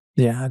equation.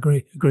 Yeah, I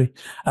agree.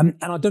 And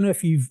I don't know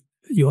if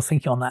your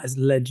thinking on that has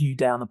led you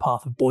down the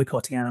path of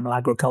boycotting animal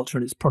agriculture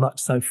and its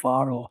products so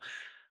far, or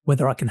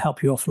whether I can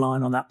help you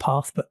offline on that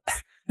path. But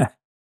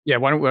Yeah.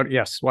 Why don't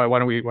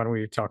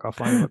we talk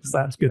offline about that?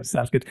 Sounds good.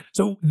 Sounds good.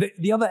 So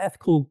the other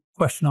ethical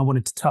question I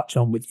wanted to touch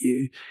on with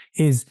you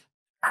is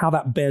how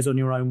that bears on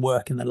your own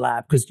work in the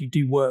lab, because you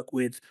do work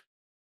with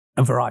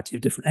a variety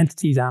of different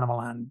entities, animal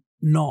and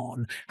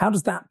non. How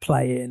does that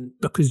play in?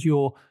 Because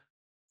you're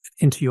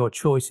into your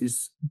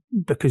choices,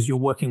 because you're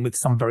working with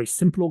some very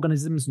simple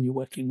organisms and you're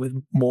working with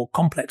more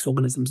complex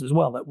organisms as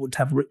well that would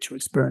have richer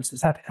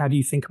experiences. How do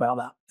you think about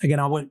that? Again,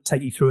 I won't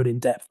take you through it in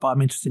depth, but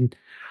I'm interested in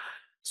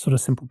sort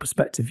of simple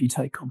perspective you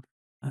take on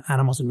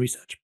animals in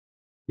research.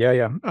 Yeah,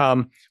 yeah.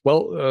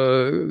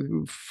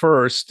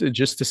 First,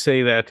 just to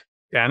say that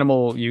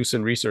animal use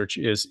in research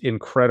is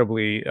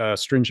incredibly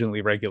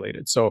stringently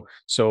regulated. So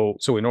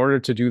in order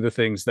to do the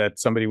things that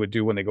somebody would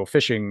do when they go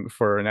fishing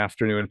for an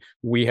afternoon,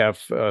 we have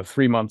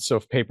 3 months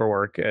of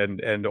paperwork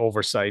and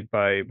oversight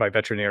by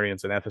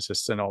veterinarians and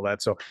ethicists and all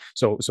that. So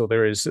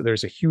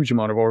there's a huge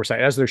amount of oversight,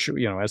 as there should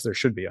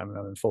be. I'm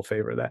in full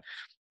favor of that.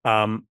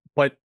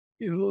 But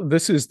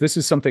this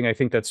is something I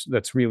think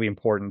that's really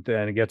important,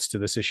 and it gets to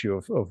this issue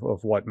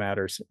of what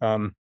matters.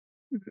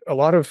 A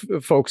lot of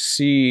folks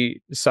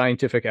see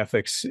scientific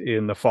ethics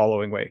in the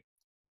following way: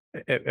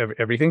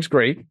 everything's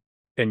great,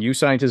 and you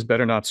scientists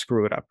better not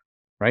screw it up,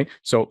 right?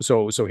 So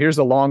here's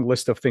a long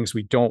list of things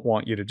we don't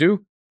want you to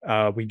do.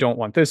 We don't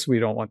want this. We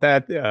don't want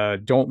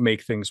that. Don't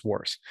make things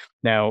worse.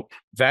 Now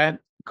that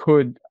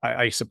could,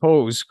 I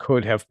suppose,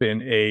 could have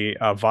been a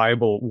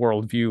viable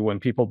worldview when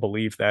people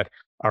believe that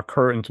our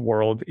current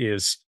world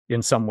is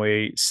in some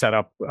way set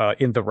up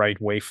in the right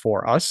way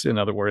for us. In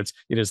other words,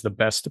 it is the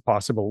best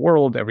possible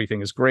world.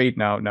 Everything is great.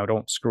 Now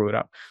don't screw it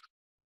up.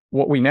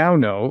 What we now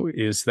know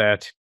is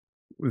that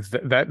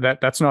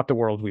that's not the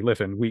world we live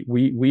in.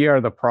 We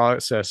are the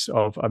process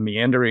of a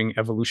meandering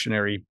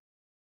evolutionary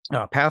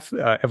path.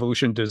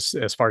 Evolution does,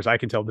 as far as I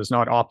can tell, does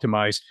not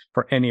optimize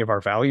for any of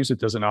our values. It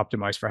doesn't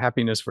optimize for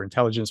happiness, for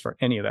intelligence, for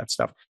any of that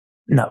stuff.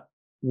 No.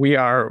 We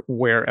are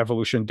where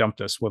evolution dumped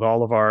us, with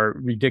all of our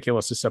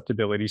ridiculous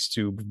susceptibilities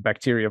to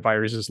bacteria,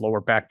 viruses, lower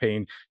back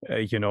pain,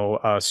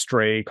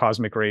 stray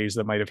cosmic rays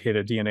that might have hit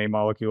a DNA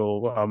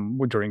molecule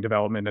during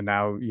development, and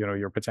now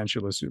your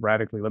potential is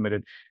radically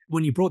limited.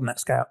 When you broaden that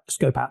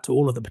scope out to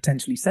all of the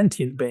potentially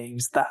sentient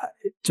beings, that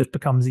it just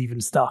becomes even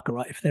starker,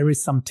 right? If there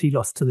is some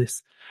telos to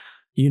this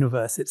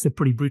universe, it's a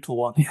pretty brutal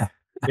one. Yeah.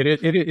 It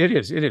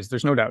is.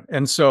 There's no doubt.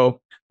 And so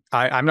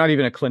I'm not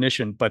even a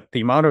clinician, but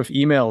the amount of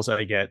emails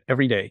I get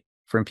every day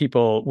from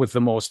people with the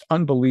most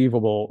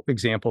unbelievable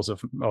examples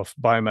of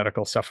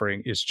biomedical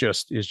suffering is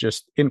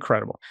just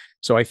incredible.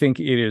 So I think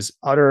it is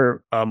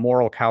utter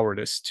moral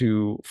cowardice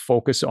to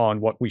focus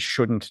on what we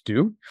shouldn't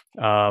do,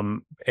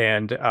 and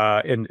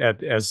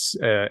as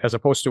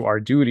opposed to our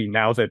duty,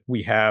 now that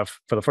we have,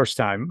 for the first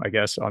time, I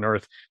guess, on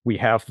Earth, we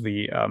have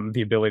the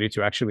ability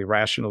to actually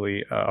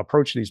rationally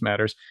approach these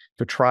matters,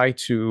 to try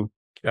to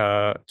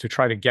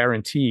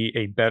guarantee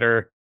a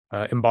better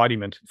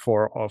embodiment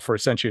for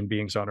sentient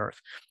beings on Earth.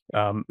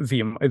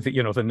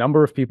 The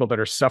number of people that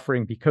are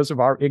suffering because of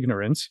our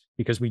ignorance,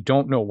 because we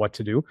don't know what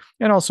to do,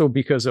 and also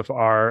because of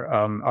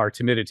our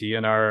timidity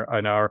and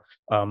our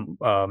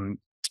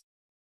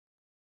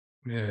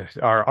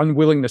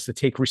unwillingness to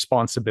take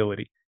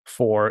responsibility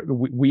for.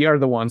 We are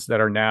the ones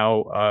that are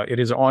now. It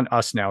is on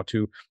us now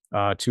to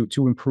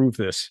improve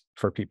this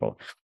for people.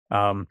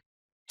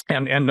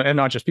 And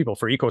not just people,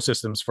 for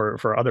ecosystems,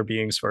 for other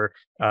beings, for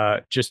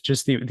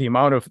just the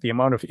amount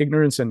of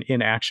ignorance and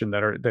inaction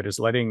that is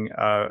letting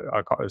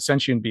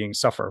sentient beings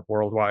suffer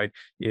worldwide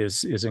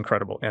is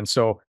incredible. And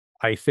so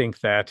I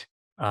think that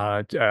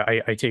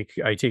I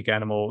take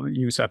animal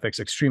use ethics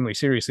extremely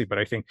seriously, but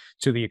I think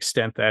to the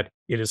extent that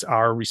it is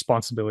our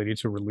responsibility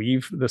to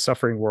relieve the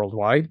suffering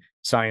worldwide,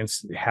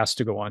 science has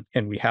to go on,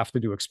 and we have to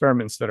do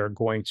experiments that are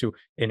going to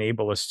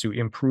enable us to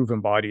improve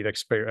embodied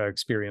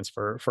experience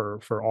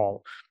for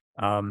all.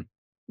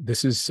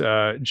 This is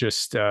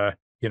the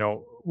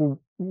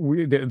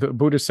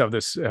Buddhists have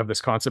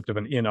this concept of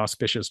an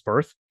inauspicious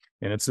birth,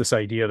 and it's this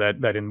idea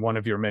that in one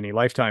of your many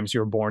lifetimes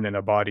you're born in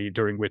a body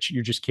during which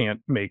you just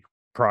can't make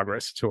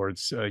progress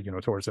towards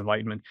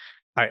enlightenment.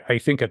 I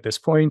think at this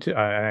point,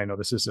 I know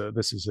this is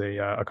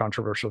a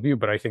controversial view,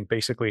 but I think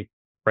basically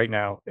right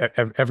now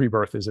every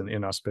birth is an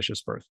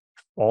inauspicious birth.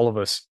 All of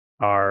us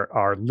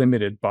are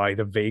limited by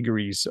the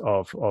vagaries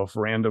of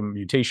random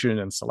mutation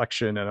and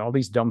selection and all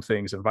these dumb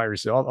things, and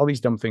viruses, all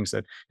these dumb things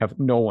that have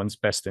no one's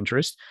best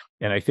interest.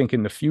 And I think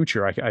in the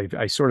future,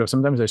 I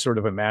sometimes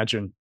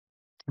imagine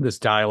this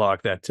dialogue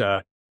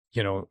that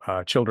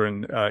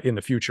children in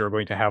the future are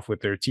going to have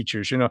with their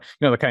teachers.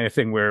 The kind of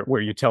thing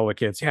where you tell the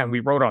kids, yeah, and we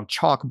wrote on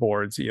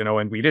chalkboards,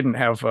 and we didn't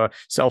have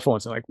cell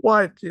phones. And like,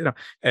 what,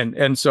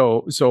 and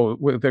so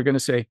they're going to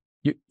say,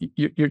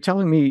 you're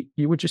telling me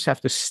you would just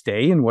have to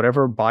stay in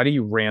whatever body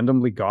you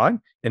randomly got,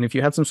 and if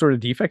you had some sort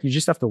of defect, you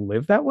just have to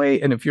live that way.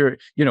 And if you're,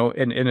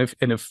 and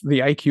if the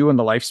IQ and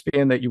the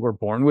lifespan that you were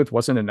born with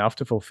wasn't enough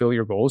to fulfill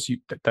your goals,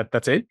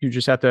 that's it. You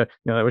just have to,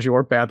 that was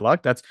your bad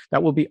luck. That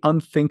will be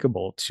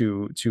unthinkable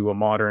to a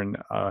modern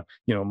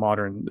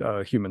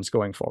humans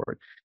going forward.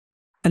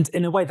 And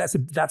in a way, that's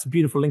a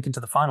beautiful link into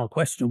the final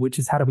question, which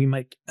is how do we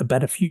make a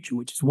better future?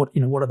 Which is what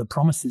are the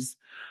promises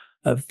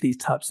of these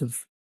types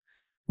of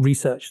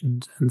research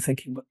and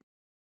thinking? But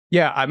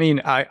Yeah, I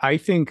mean, I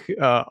think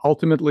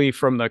ultimately,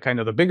 from the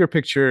kind of the bigger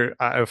picture,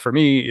 for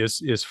me,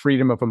 is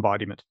freedom of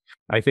embodiment.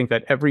 I think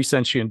that every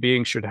sentient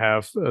being should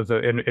have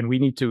and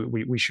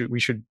we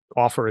should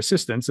offer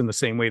assistance in the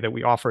same way that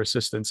we offer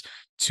assistance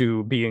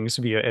to beings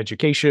via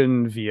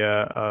education,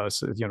 via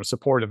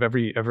support of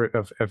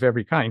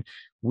every kind.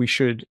 We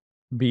should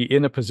be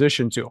in a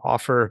position to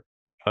offer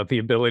the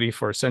ability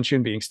for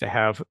sentient beings to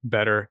have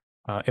better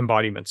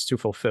embodiments to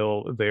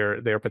fulfill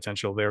their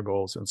potential, their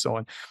goals, and so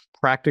on.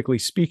 Practically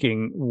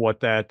speaking,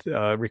 what that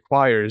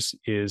requires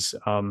is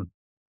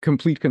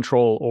complete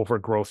control over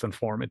growth and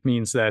form. It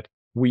means that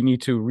we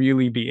need to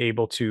really be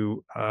able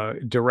to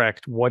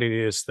direct what it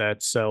is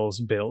that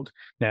cells build.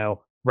 Now,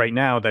 right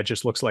now, that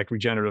just looks like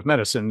regenerative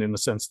medicine in the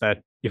sense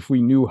that if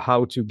we knew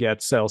how to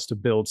get cells to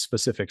build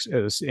specific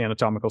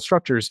anatomical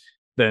structures,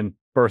 then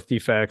birth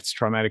defects,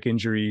 traumatic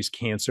injuries,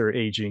 cancer,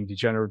 aging,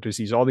 degenerative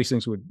disease, all these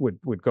things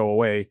would go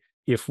away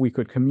if we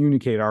could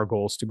communicate our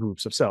goals to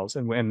groups of cells.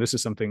 And this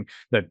is something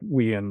that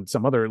we and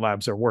some other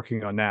labs are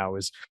working on now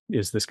is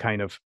this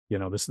kind of,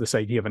 this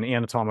idea of an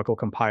anatomical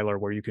compiler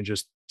where you can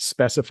just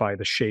specify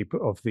the shape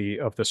of the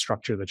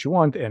structure that you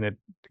want, and it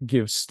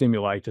gives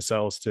stimuli to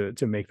cells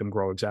to make them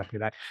grow exactly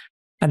that.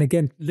 And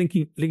again,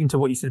 linking to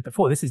what you said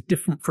before, this is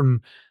different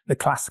from the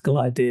classical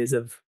ideas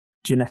of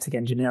genetic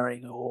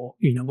engineering or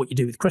what you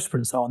do with CRISPR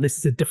and so on. This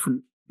is a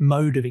different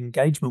mode of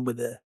engagement with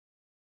a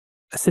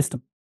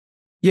system.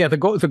 Yeah, the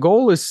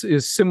goal is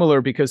similar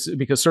because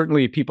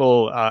certainly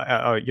people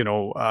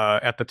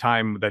at the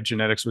time that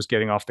genetics was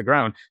getting off the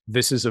ground,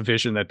 this is a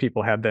vision that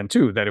people had then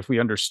too, that if we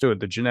understood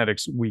the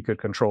genetics, we could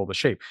control the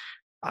shape.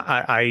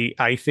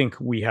 I think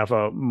we have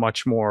a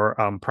much more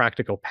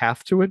practical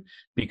path to it,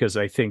 because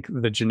I think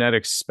the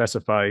genetics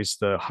specifies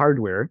the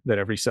hardware that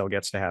every cell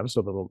gets to have,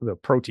 so the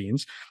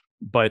proteins.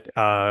 But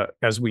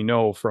as we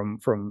know from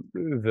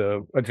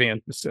the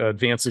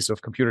advances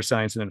of computer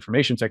science and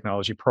information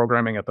technology,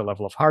 programming at the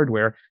level of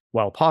hardware,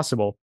 while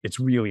possible, it's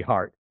really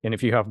hard. And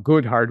if you have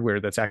good hardware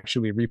that's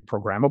actually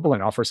reprogrammable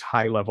and offers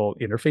high-level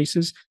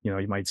interfaces,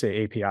 you might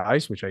say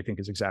APIs, which I think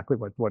is exactly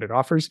what it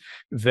offers,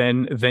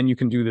 then you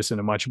can do this in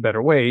a much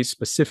better way,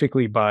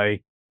 specifically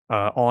by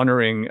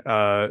honoring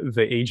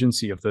the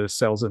agency of the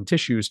cells and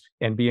tissues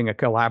and being a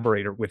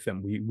collaborator with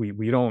them.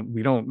 We don't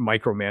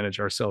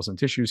micromanage our cells and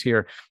tissues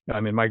here.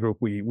 In my group,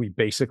 we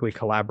basically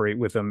collaborate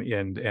with them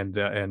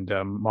and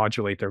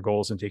modulate their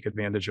goals and take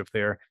advantage of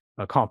their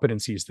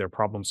competencies, their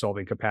problem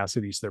solving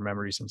capacities, their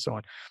memories, and so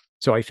on.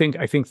 So I think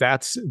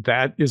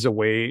that is a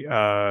way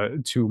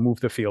to move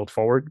the field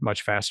forward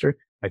much faster.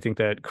 I think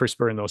that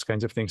CRISPR and those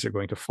kinds of things are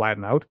going to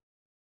flatten out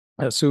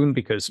soon,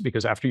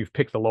 because after you've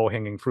picked the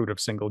low-hanging fruit of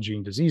single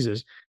gene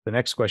diseases, the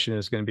next question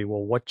is going to be,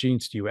 well, what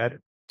genes do you edit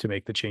to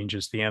make the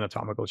changes, the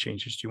anatomical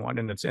changes you want?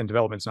 And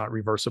development's not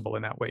reversible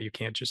in that way. You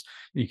can't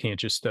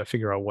just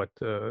figure out what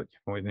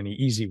in any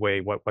easy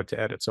way what to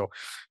edit. So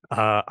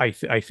I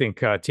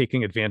think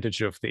taking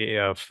advantage of the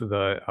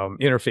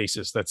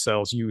interfaces that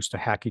cells use to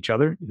hack each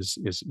other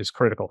is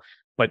critical.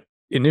 But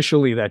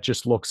initially, that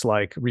just looks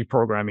like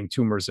reprogramming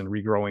tumors and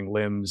regrowing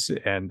limbs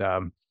and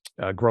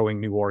growing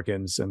new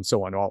organs and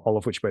so on, all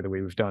of which, by the way,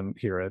 we've done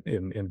here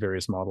in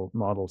various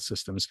model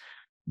systems.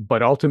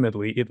 But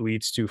ultimately, it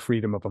leads to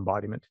freedom of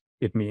embodiment.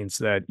 It means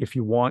that if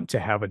you want to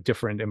have a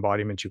different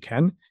embodiment, you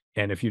can.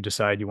 And if you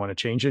decide you want to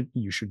change it,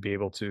 you should be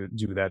able to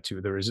do that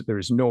too. There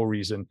is no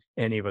reason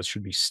any of us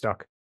should be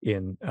stuck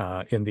in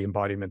the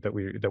embodiment that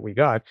we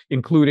got,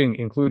 including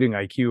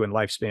IQ and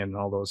lifespan and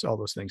all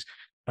those things,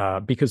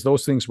 because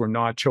those things were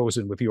not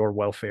chosen with your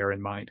welfare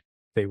in mind.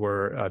 They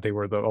were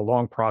a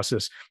long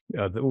process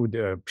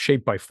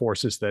shaped by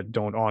forces that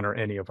don't honor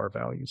any of our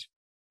values.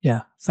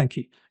 Yeah, thank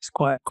you. It's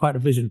quite a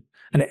vision,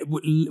 and it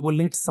will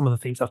link to some of the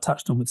themes I've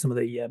touched on with some of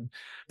the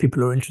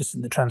people who are interested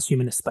in the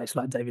transhumanist space,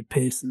 like David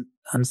Pearce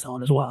and so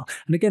on as well.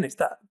 And again, it's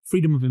that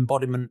freedom of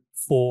embodiment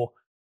for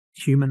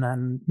human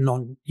and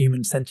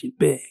non-human sentient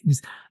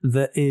beings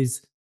that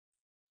is,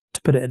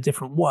 to put it a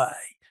different way,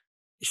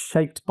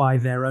 shaped by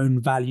their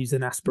own values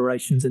and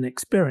aspirations and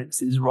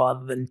experiences,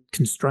 rather than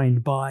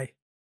constrained by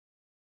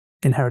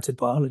inherited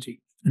biology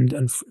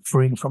and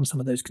freeing from some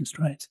of those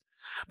constraints.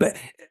 But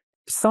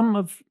some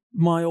of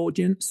my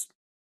audience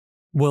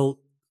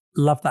will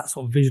love that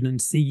sort of vision and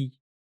see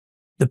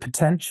the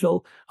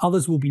potential.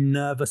 Others will be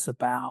nervous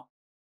about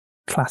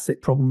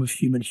classic problem of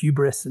human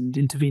hubris and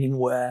intervening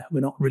where we're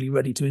not really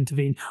ready to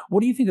intervene.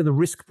 What do you think of the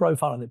risk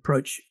profile of the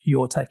approach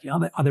you're taking?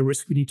 Are there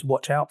risks we need to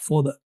watch out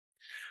for that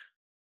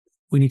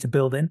we need to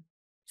build in?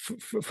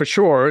 For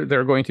sure, there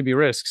are going to be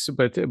risks,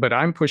 but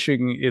I'm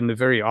pushing in the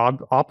very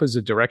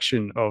opposite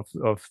direction of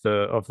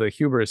the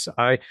hubris.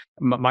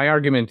 My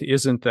argument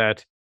isn't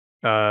that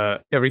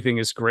everything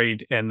is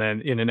great, and then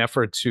in an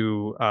effort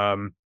to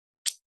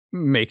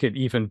make it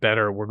even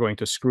better, we're going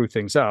to screw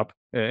things up,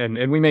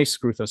 and we may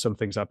screw some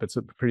things up. It's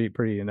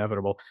pretty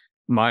inevitable.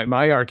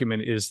 My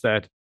argument is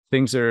that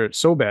things are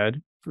so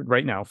bad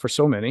right now for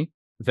so many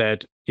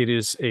that it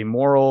is a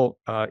moral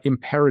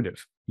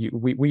imperative.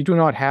 We do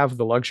not have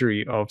the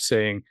luxury of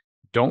saying,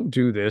 don't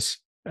do this.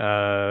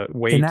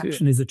 Wait.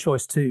 Inaction is a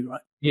choice too,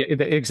 right? Yeah,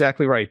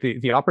 exactly right.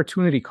 The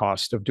opportunity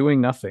cost of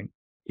doing nothing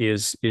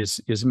is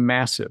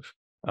massive.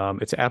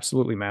 It's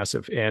absolutely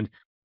massive. And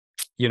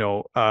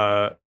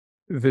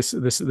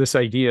this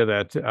idea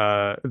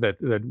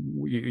that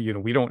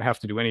we don't have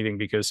to do anything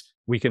because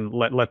we can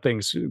let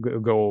things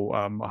go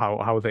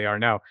how they are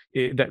now.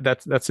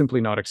 That's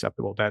simply not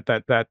acceptable.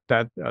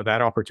 That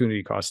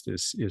opportunity cost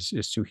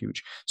is too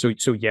huge.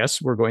 So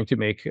yes, we're going to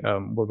make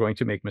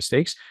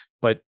mistakes,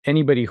 but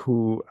anybody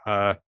who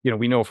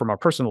we know from our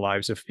personal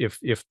lives, if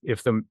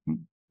the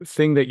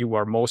thing that you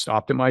are most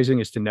optimizing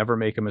is to never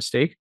make a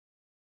mistake,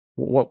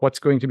 what's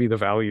going to be the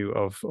value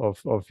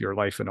of your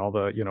life and all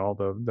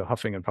the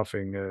huffing and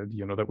puffing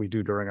that we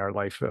do during our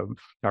life,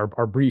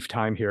 our brief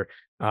time here?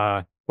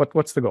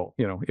 What's the goal?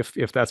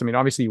 If that's, I mean,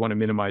 obviously you want to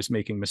minimize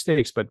making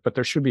mistakes, but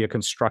there should be a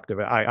constructive,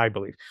 I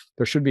believe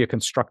there should be a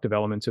constructive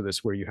element to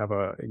this where you have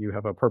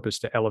a purpose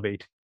to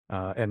elevate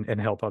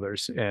and help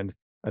others, and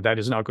that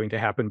is not going to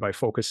happen by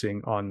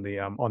focusing on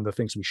the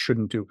things we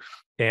shouldn't do.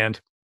 And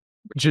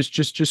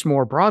just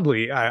more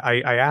broadly,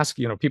 I ask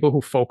people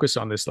who focus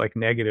on this like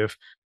negative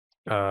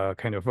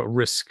kind of a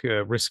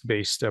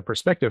risk-based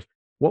perspective.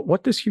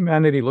 What does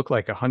humanity look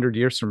like 100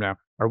 years from now?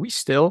 Are we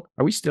still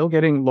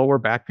getting lower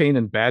back pain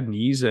and bad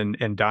knees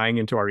and dying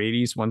into our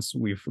 80s once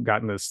we've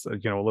gotten this a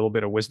little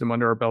bit of wisdom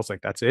under our belts?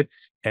 Like that's it.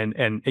 And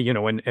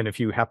if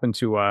you happen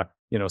to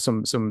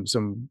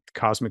some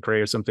cosmic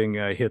ray or something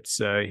hits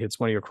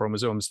one of your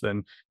chromosomes,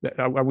 then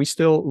are we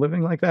still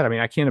living like that? I mean,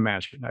 I can't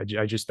imagine.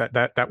 I just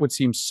that would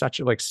seem such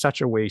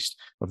a waste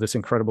of this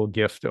incredible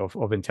gift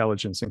of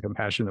intelligence and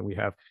compassion that we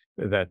have,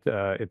 that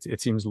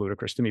it seems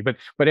ludicrous to me.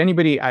 But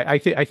anybody, I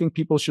think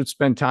people should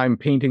spend time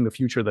painting the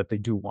future that they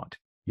do want.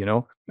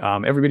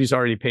 Everybody's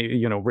already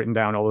written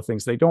down all the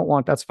things they don't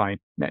want. That's fine.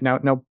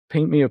 Now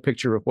paint me a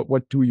picture of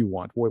what do you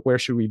want? Where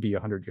should we be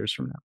 100 years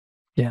from now?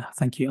 Yeah,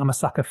 thank you. I'm a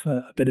sucker for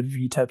a bit of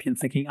utopian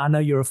thinking. I know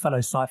you're a fellow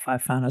sci-fi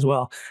fan as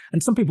well.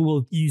 And some people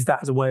will use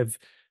that as a way of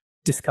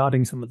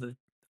discarding some of the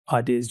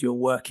ideas you're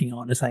working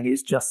on and saying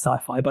it's just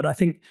sci-fi. But I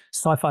think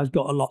sci-fi's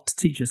got a lot to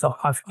teach us.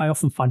 I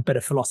often find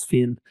better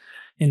philosophy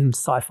in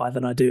sci-fi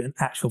than I do in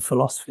actual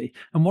philosophy.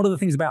 And one of the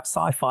things about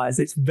sci-fi is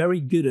it's very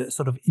good at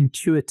sort of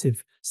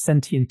intuitive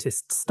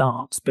sentientist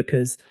stance,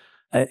 because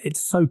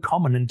it's so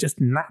common and just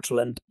natural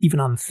and even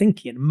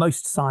unthinking in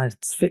most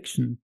science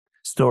fiction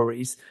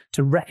stories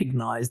to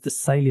recognize the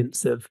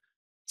salience of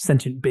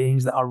sentient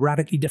beings that are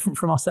radically different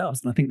from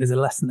ourselves. And I think there's a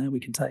lesson there we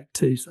can take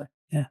too. So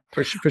yeah,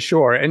 for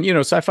sure. And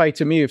sci-fi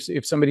to me,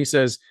 if somebody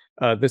says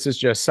this is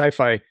just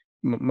sci-fi,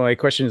 my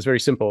question is very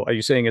simple. Are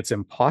you saying it's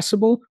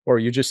impossible, or are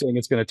you just saying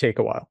it's going to take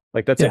a while?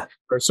 Like that's it.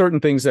 There are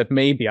certain things that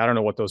maybe, I don't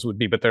know what those would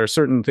be, but there are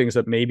certain things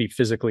that may be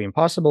physically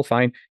impossible.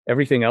 Fine.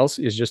 Everything else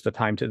is just a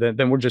time to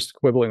then we're just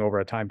quibbling over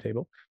a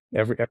timetable.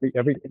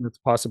 Everything that's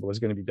possible is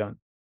going to be done.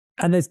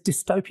 And there's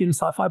dystopian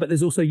sci-fi, but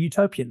there's also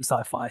utopian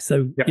sci-fi.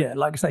 So yeah,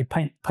 like I say,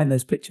 paint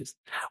those pictures.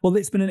 Well,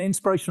 it's been an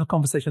inspirational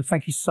conversation.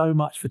 Thank you so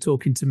much for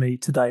talking to me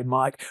today,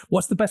 Mike.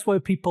 What's the best way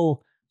of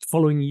people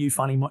following you,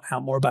 finding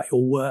out more about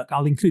your work?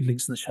 I'll include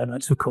links in the show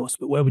notes, of course,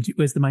 but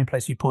where's the main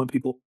place you point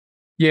people?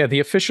 Yeah,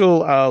 the official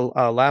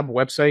lab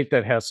website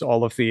that has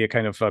all of the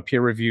kind of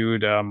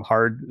peer-reviewed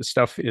hard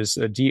stuff is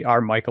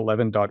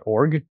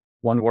drmike11.org.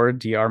 One word,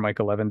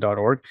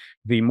 drmike11.org.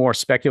 The more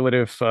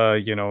speculative,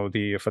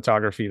 the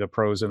photography, the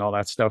prose, and all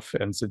that stuff,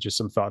 and so just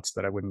some thoughts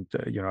that I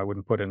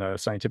wouldn't put in a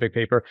scientific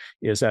paper,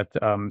 is at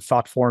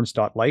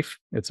thoughtforms.life.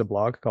 It's a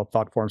blog called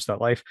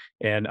thoughtforms.life,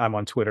 and I'm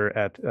on Twitter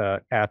at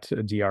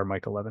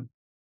drmike11.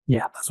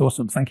 Yeah, that's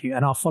awesome. Thank you.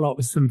 And I'll follow up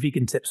with some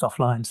vegan tips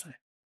offline. So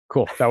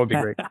cool. That would be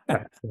great.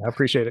 I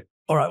appreciate it.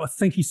 All right. Well,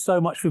 thank you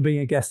so much for being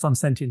a guest on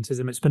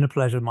Sentientism. It's been a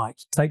pleasure, Mike.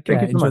 Take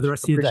care. Enjoy the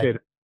rest of your day.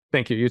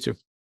 Thank you. You too.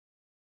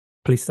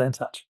 Please stay in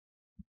touch.